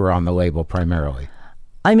bands who were on the label primarily.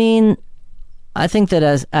 I think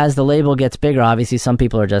that as the label gets bigger, obviously some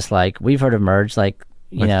people are just like, we've heard of Merge, like,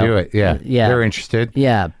 Let's do it. Yeah. They're interested.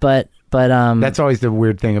 Yeah. But that's always the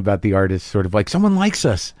weird thing about the artists, sort of like someone likes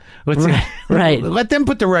us. Right. Let them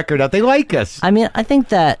put the record out. They like us. I think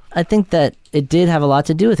that it did have a lot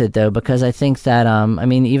to do with it though, because I think that,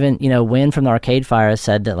 even, Wynn from the Arcade Fire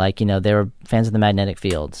said that like, they were fans of the Magnetic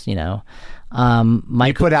Fields, Mike,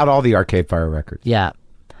 you put out all the Arcade Fire records. Yeah.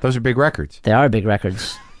 Those are big records. They are big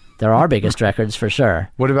records. They're our biggest records for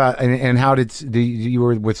sure. What about, and how you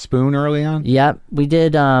were with Spoon early on? Yeah, we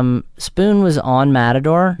did. Spoon was on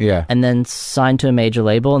Matador. Yeah. And then signed to a major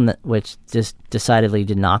label, which just decidedly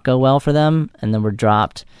did not go well for them. And then were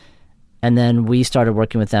dropped And then we started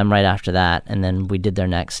working with them right after that, and then we did their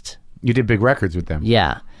next. You did big records with them.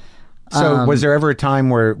 Yeah. So was there ever a time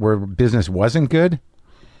where business wasn't good?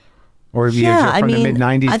 Or from the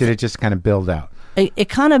mid-'90s, did it just kind of build out? It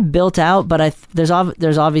kind of built out, but there's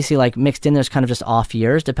obviously like mixed in, there's kind of just off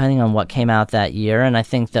years depending on what came out that year. And I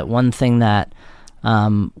think that one thing that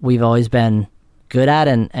we've always been good at,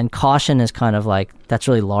 and caution is kind of like, that's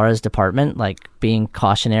really Laura's department, like being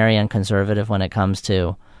cautionary and conservative when it comes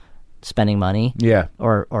to spending money. Yeah.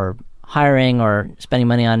 Or hiring or spending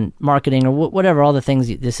money on marketing or whatever, all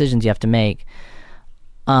the decisions you have to make,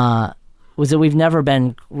 was that we've never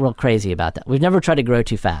been real crazy about that. We've never tried to grow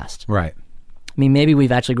too fast. Right. I mean, maybe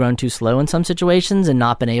we've actually grown too slow in some situations and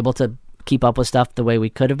not been able to keep up with stuff the way we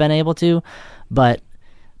could have been able to. But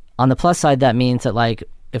on the plus side, that means that like,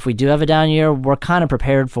 if we do have a down year, we're kind of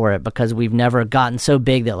prepared for it because we've never gotten so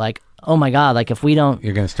big that like, oh my God, like if we don't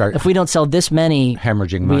sell this many,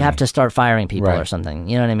 hemorrhaging money, we have to start firing people right. or something.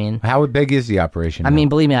 You know what I mean? How big is the operation? I mean,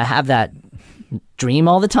 believe me, I have that dream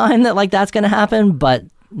all the time that like that's going to happen, but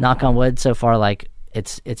knock on wood, so far, like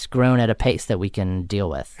it's grown at a pace that we can deal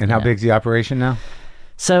with. And how big's the operation now?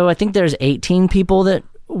 So I think there's 18 people that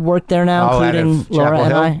work there now, including Laura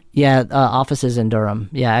and I. Yeah, offices in Durham.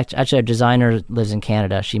 Yeah, actually, our designer lives in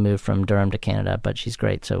Canada. She moved from Durham to Canada, but she's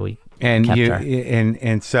great, so we kept her.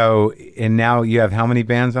 And now you have how many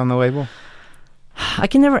bands on the label? I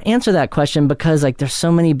can never answer that question because like there's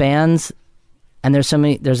so many bands, and there's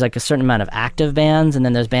like a certain amount of active bands, and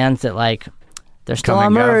then there's bands that like they're still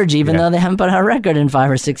on merge, even though they haven't put out a record in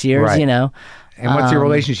 5 or 6 years, right. you know. And what's your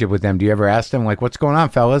relationship with them? Do you ever ask them, like, what's going on,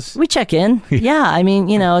 fellas? We check in. Yeah, I mean,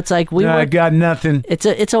 you know, it's like I got nothing.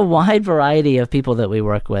 It's a wide variety of people that we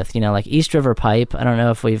work with. You know, like East River Pipe. I don't know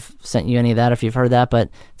if we've sent you any of that, if you've heard that, but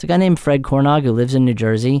it's a guy named Fred Cornog who lives in New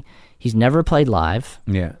Jersey. He's never played live.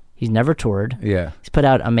 Yeah. He's never toured. Yeah. He's put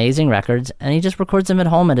out amazing records, and he just records them at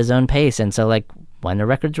home at his own pace. And so, like, when the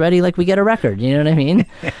record's ready, like, we get a record, you know what I mean?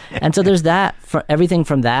 And so there's that, for everything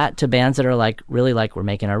from that to bands that are like, really like, we're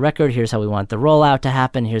making our record, here's how we want the rollout to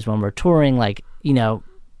happen, here's when we're touring, like, you know,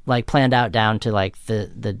 like planned out down to like the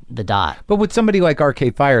dot. But with somebody like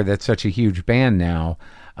Arcade Fire, that's such a huge band now,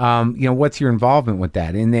 you know, what's your involvement with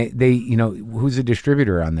that? And they you know, who's the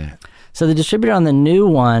distributor on that? So the distributor on the new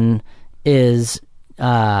one is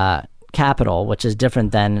Capitol, which is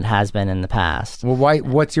different than it has been in the past. Well,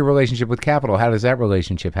 what's your relationship with Capitol? How does that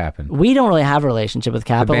relationship happen? We don't really have a relationship with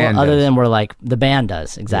Capitol other than we're like, the band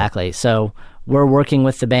does, exactly. Yeah. So we're working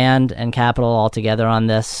with the band and Capitol all together on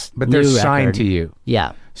this. But they're signed to you.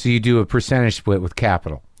 Yeah. So you do a percentage split with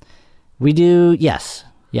Capitol. We do, yes.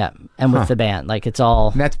 Yeah. And with the band, like it's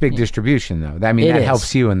all. And that's big distribution though. I mean, that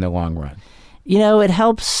helps you in the long run. You know, it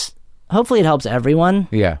helps. Hopefully it helps everyone.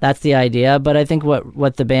 Yeah. That's the idea. But I think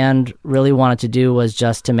what the band really wanted to do was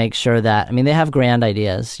just to make sure that, I mean, they have grand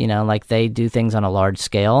ideas, you know, like they do things on a large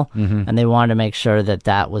scale, and they wanted to make sure that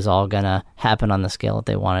that was all going to happen on the scale that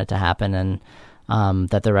they wanted to happen, and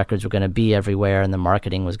that the records were going to be everywhere and the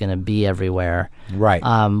marketing was going to be everywhere. Right.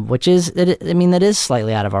 Which is, that is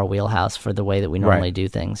slightly out of our wheelhouse for the way that we normally do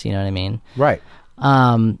things, you know what I mean? Right.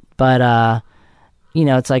 But you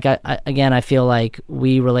know, it's like, I feel like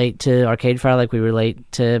we relate to Arcade Fire like we relate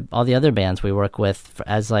to all the other bands we work with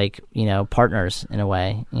as like, you know, partners in a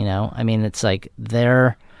way, you know? I mean, it's like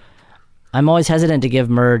I'm always hesitant to give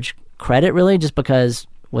Merge credit really just because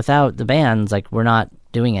without the bands, like we're not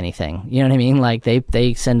doing anything. You know what I mean? Like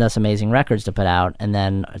they send us amazing records to put out and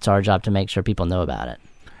then it's our job to make sure people know about it.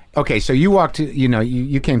 Okay, so you walked, you know,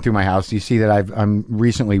 you came through my house. You see that I'm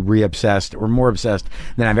recently re-obsessed or more obsessed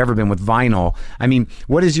than I've ever been with vinyl. I mean,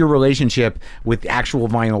 what is your relationship with actual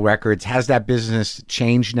vinyl records? Has that business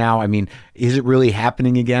changed now? I mean, is it really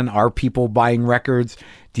happening again? Are people buying records?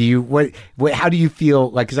 Do you, how do you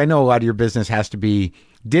feel? Like, because I know a lot of your business has to be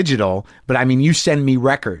digital, but I mean, you send me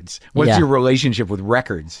records. What's your relationship with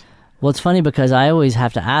records? Well, it's funny because I always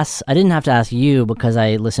have to ask, I didn't have to ask you because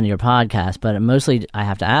I listen to your podcast, but mostly I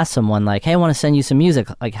have to ask someone like, hey, I want to send you some music.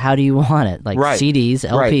 Like, how do you want it? Like CDs,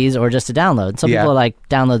 LPs, or just a download? Some people are like,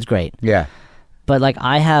 download's great. Yeah. But like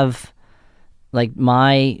I have, like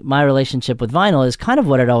my relationship with vinyl is kind of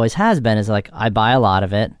what it always has been, is like I buy a lot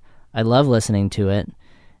of it. I love listening to it.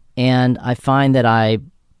 And I find that I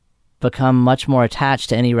become much more attached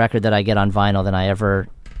to any record that I get on vinyl than I ever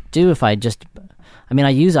do if I just... I mean, I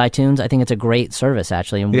use iTunes. I think it's a great service,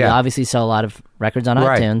 actually. And we obviously sell a lot of records on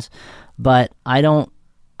iTunes. But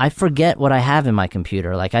I forget what I have in my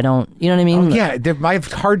computer. Like, I don't, you know what I mean? Oh, yeah, my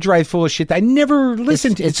hard drive full of shit that I never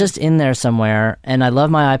listened to. It's just in there somewhere. And I love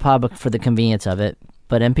my iPod for the convenience of it.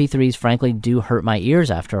 But MP3s, frankly, do hurt my ears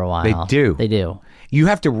after a while. They do. They do. you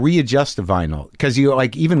have to readjust the vinyl because you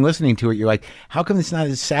like even listening to it, you're like, how come it's not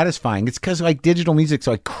as satisfying? It's because like digital music's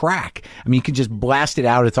like crack. I mean, you can just blast it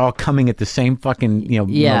out. It's all coming at the same fucking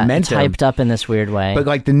momentum. It's hyped up in this weird way. But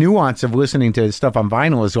like the nuance of listening to stuff on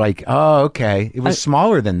vinyl is like, oh, okay, it was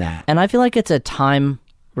smaller than that. And I feel like it's a time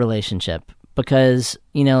relationship because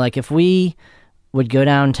like if we would go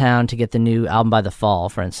downtown to get the new album by the fall,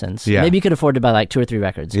 for instance. Yeah. Maybe you could afford to buy like 2 or 3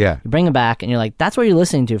 records. Yeah. You bring them back and you're like, that's what you're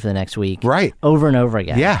listening to for the next week. Right. Over and over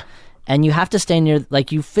again. Yeah. And you have to stay near,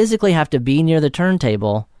 like you physically have to be near the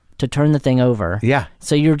turntable to turn the thing over. Yeah.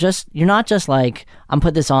 So you're not just like, I'm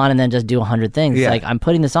put this on and then just do 100 things. Yeah. Like I'm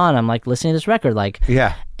putting this on, I'm like listening to this record. Like,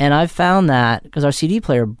 yeah. And I've found that because our CD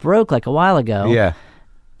player broke like a while ago. Yeah.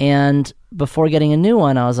 And before getting a new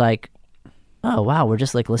one, I was like, oh wow, we're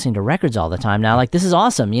just like listening to records all the time now. Like this is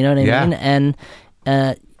awesome, you know what I mean?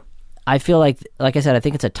 And I feel like I said, I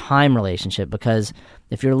think it's a time relationship because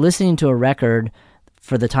if you're listening to a record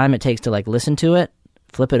for the time it takes to like listen to it,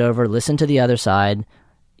 flip it over, listen to the other side,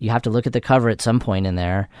 you have to look at the cover at some point in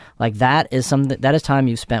there. Like that is time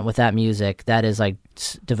you've spent with that music. That is like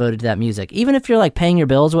devoted to that music. Even if you're like paying your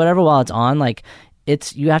bills or whatever while it's on, like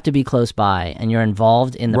you have to be close by and you're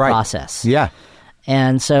involved in the process. Yeah.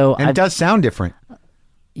 And so it does sound different.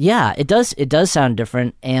 Yeah, it does sound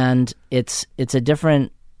different and it's a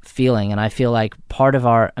different feeling. And I feel like part of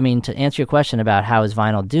to answer your question about how is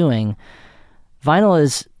vinyl doing, vinyl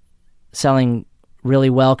is selling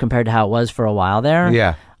really well compared to how it was for a while there.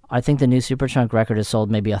 Yeah. I think the new Superchunk record has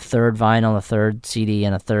sold maybe a third vinyl, a third CD,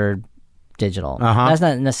 and a third digital. That's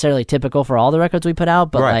not necessarily typical for all the records we put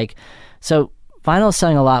out, but like, so vinyl is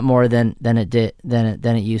selling a lot more than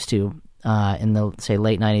it used to in the say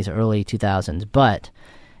late 90s, early 2000s, but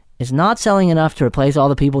it's not selling enough to replace all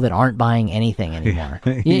the people that aren't buying anything anymore.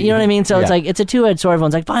 You know what I mean? So it's like, it's a two-edged sword.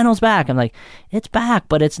 Everyone's like, vinyl's back. I'm like, it's back,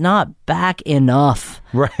 but it's not back enough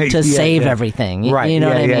to save everything. You know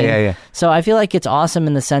what I mean? Yeah. So I feel like it's awesome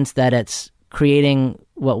in the sense that it's creating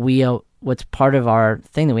what's part of our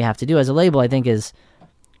thing that we have to do as a label, I think, is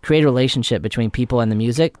create a relationship between people and the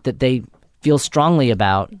music that they feel strongly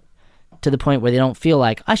about to the point where they don't feel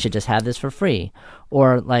like, I should just have this for free.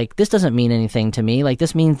 Or like, this doesn't mean anything to me. Like,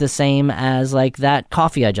 this means the same as like that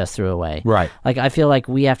coffee I just threw away. Right. Like, I feel like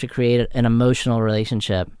we have to create an emotional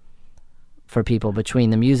relationship for people between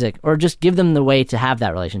the music, or just give them the way to have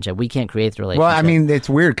that relationship. We can't create the relationship. Well, I mean, it's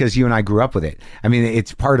weird because you and I grew up with it. I mean,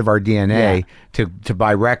 it's part of our DNA to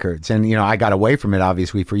buy records, and I got away from it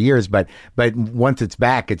obviously for years. But once it's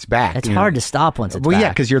back, it's back. It's hard to stop once it's back. Well, yeah,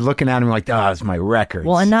 because you're looking at them like, oh, it's my records.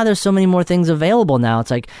 Well, and now there's so many more things available now.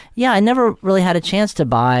 It's like, yeah, I never really had a chance to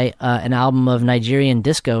buy an album of Nigerian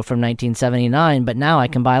disco from 1979, but now I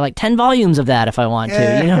can buy like 10 volumes of that if I want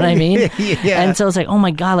to. You know what I mean? Yeah. And so it's like, oh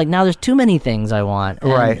my God, like now there's too many things I want.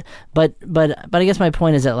 And, right. But I guess my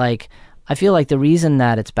point is that like, I feel like the reason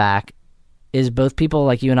that it's back is both people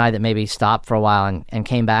like you and I that maybe stopped for a while and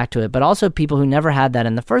came back to it, but also people who never had that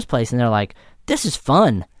in the first place, and they're like, this is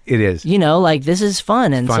fun. It is. Like this is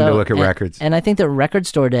fun. And fun to look at records. And I think that Record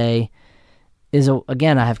Store Day is,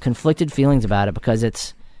 again, I have conflicted feelings about it because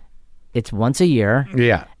it's once a year.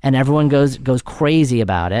 Yeah. And everyone goes crazy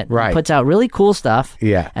about it. Right. Puts out really cool stuff.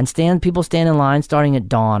 Yeah. And people stand in line starting at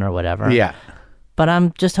dawn or whatever. Yeah. But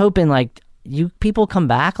I'm just hoping like you people come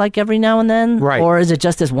back like every now and then, right? Or is it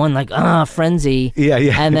just this one like frenzy? Yeah.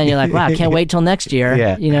 And then you're like, wow, I can't wait till next year.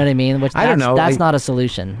 Yeah. You know what I mean? Which I don't know. That's not a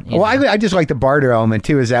solution. Well, I just like the barter element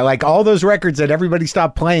too. Is that like all those records that everybody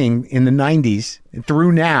stopped playing in the 90s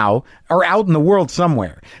through now are out in the world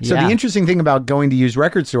somewhere. So the interesting thing about going to used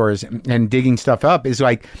record stores and digging stuff up is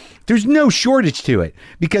like there's no shortage to it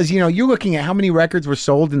because you're looking at how many records were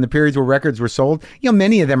sold in the periods where records were sold.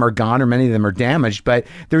 Many of them are gone or many of them are damaged, but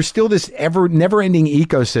there's still this never-ending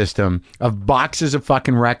ecosystem of boxes of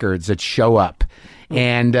fucking records that show up.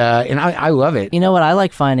 And I love it. You know what I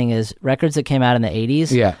like finding is records that came out in the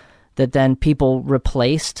 80s that then people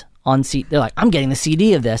replaced on CD. They're like, I'm getting the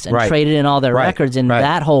CD of this, and traded in all their records in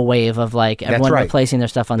that whole wave of like everyone replacing their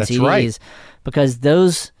stuff on CDs because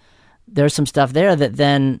there's some stuff there that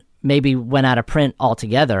then maybe went out of print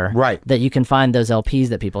altogether. Right. That you can find those LPs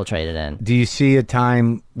that people traded in. Do you see a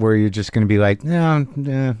time where you're just going to be like, no,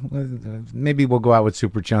 maybe we'll go out with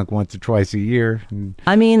Superchunk once or twice a year?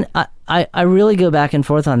 I mean, I really go back and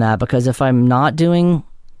forth on that because if I'm not doing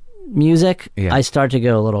music, I start to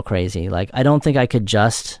go a little crazy. Like, I don't think I could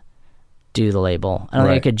just do the label. I don't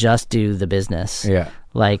think I could just do the business. Yeah.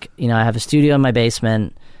 Like, I have a studio in my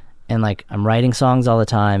basement and like I'm writing songs all the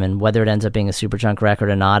time, and whether it ends up being a Superchunk record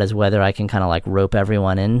or not is whether I can kind of like rope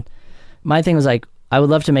everyone in. My thing was like, I would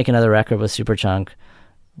love to make another record with Superchunk.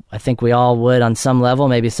 I think we all would on some level,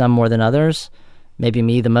 maybe some more than others. maybe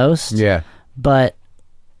me the most. Yeah. But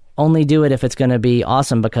only do it if it's going to be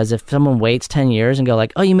awesome, because if someone waits 10 years and go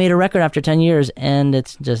like, oh, you made a record after 10 years and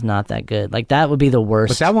it's just not that good. Like, that would be the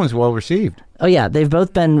worst. But that one's well received. Oh, yeah. They've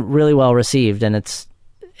both been really well received, and it's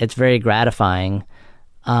very gratifying.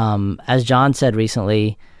 As John said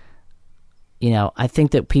recently, I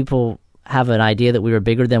think that people have an idea that we were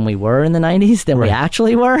bigger than we were in the 90s than we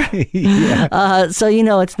actually were. So,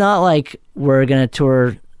 it's not like we're going to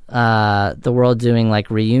tour the world doing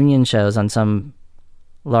like reunion shows on some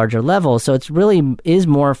larger level. So it's really is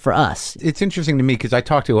more for us. It's interesting to me because I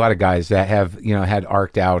talk to a lot of guys that have, had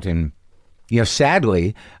arced out, and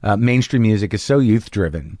sadly, mainstream music is so youth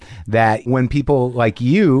driven that when people like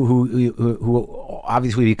you who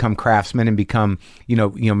obviously become craftsmen and become,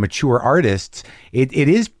 mature artists, it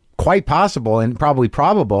is quite possible and probably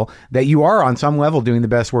probable that you are on some level doing the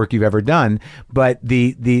best work you've ever done, but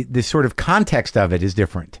the sort of context of it is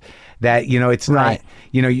different. That, it's not,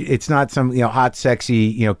 it's not some, hot,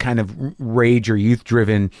 sexy, kind of rage or youth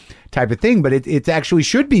driven type of thing, but it actually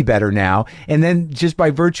should be better now. And then just by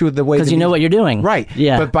virtue of the way, because you know what you're doing. Right.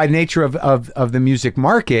 Yeah. But by nature of the music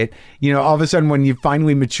market, all of a sudden when you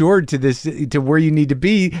finally matured to where you need to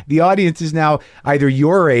be, the audience is now either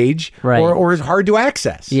your age or is hard to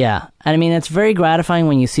access. Yeah. And I mean, it's very gratifying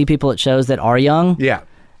when you see people at shows that are young. Yeah.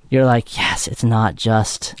 You're like, yes, it's not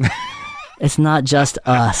just... It's not just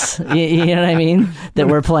us, you know what I mean, that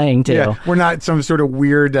we're playing to. Yeah, we're not some sort of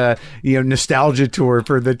weird, nostalgia tour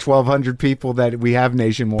for the 1,200 people that we have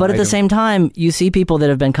nationwide. But at the same time, you see people that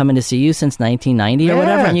have been coming to see you since 1990 or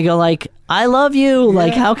whatever, and you go like, I love you. Yeah.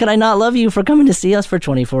 Like, how could I not love you for coming to see us for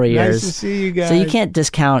 24 years? Nice to see you guys. So you can't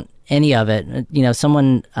discount any of it.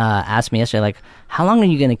 Someone asked me yesterday, like, how long are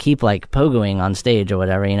you going to keep, like, pogoing on stage or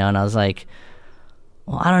whatever, and I was like,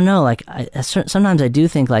 well, I don't know. Like, sometimes I do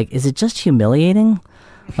think, like, is it just humiliating?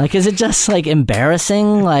 Like, is it just, like,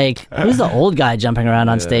 embarrassing? Like, who's the old guy jumping around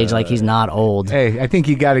on stage like he's not old? Hey, I think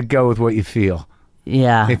you got to go with what you feel.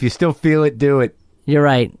 Yeah. If you still feel it, do it. You're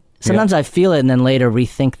right. Sometimes I feel it and then later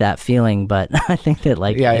rethink that feeling, but I think that,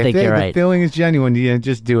 like, I think you're right. If the feeling is genuine,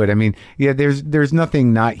 just do it. I mean, there's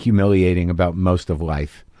nothing not humiliating about most of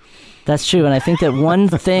life. That's true, and I think that one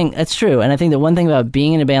thing, that's true, and I think that one thing about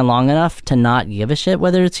being in a band long enough to not give a shit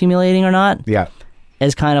whether it's humiliating or not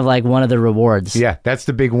is kind of like one of the rewards. Yeah, that's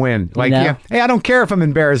the big win. Like, hey, I don't care if I'm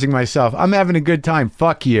embarrassing myself. I'm having a good time.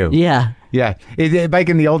 Fuck you. Yeah. Yeah. Back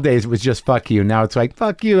in the old days, it was just fuck you. Now it's like,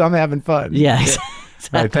 fuck you, I'm having fun. Yeah,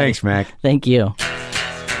 exactly. All right, thanks, Mac. Thank you.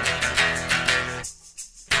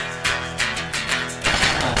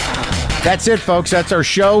 That's it, folks. That's our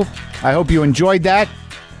show. I hope you enjoyed that.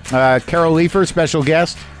 Carol Leifer, special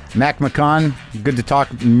guest. Mac McCaughan, good to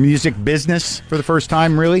talk music business for the first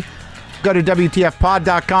time, really. Go to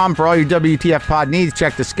WTFpod.com for all your WTF pod needs.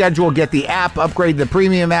 Check the schedule, get the app, upgrade the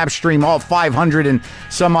premium app, stream all 500 and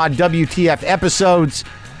some odd WTF episodes.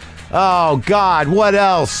 Oh, God, what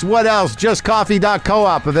else? What else?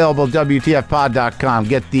 JustCoffee.coop, available at WTFpod.com.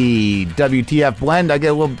 Get the WTF blend. I get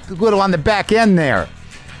a little on the back end there.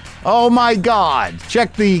 Oh, my God.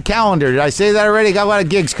 Check the calendar. Did I say that already? Got a lot of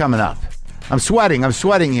gigs coming up. I'm sweating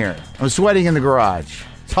here. I'm sweating in the garage.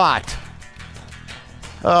 It's hot.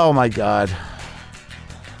 Oh, my God.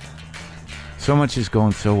 So much is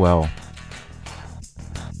going so well.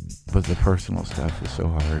 But the personal stuff is so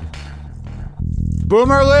hard.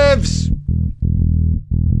 Boomer lives!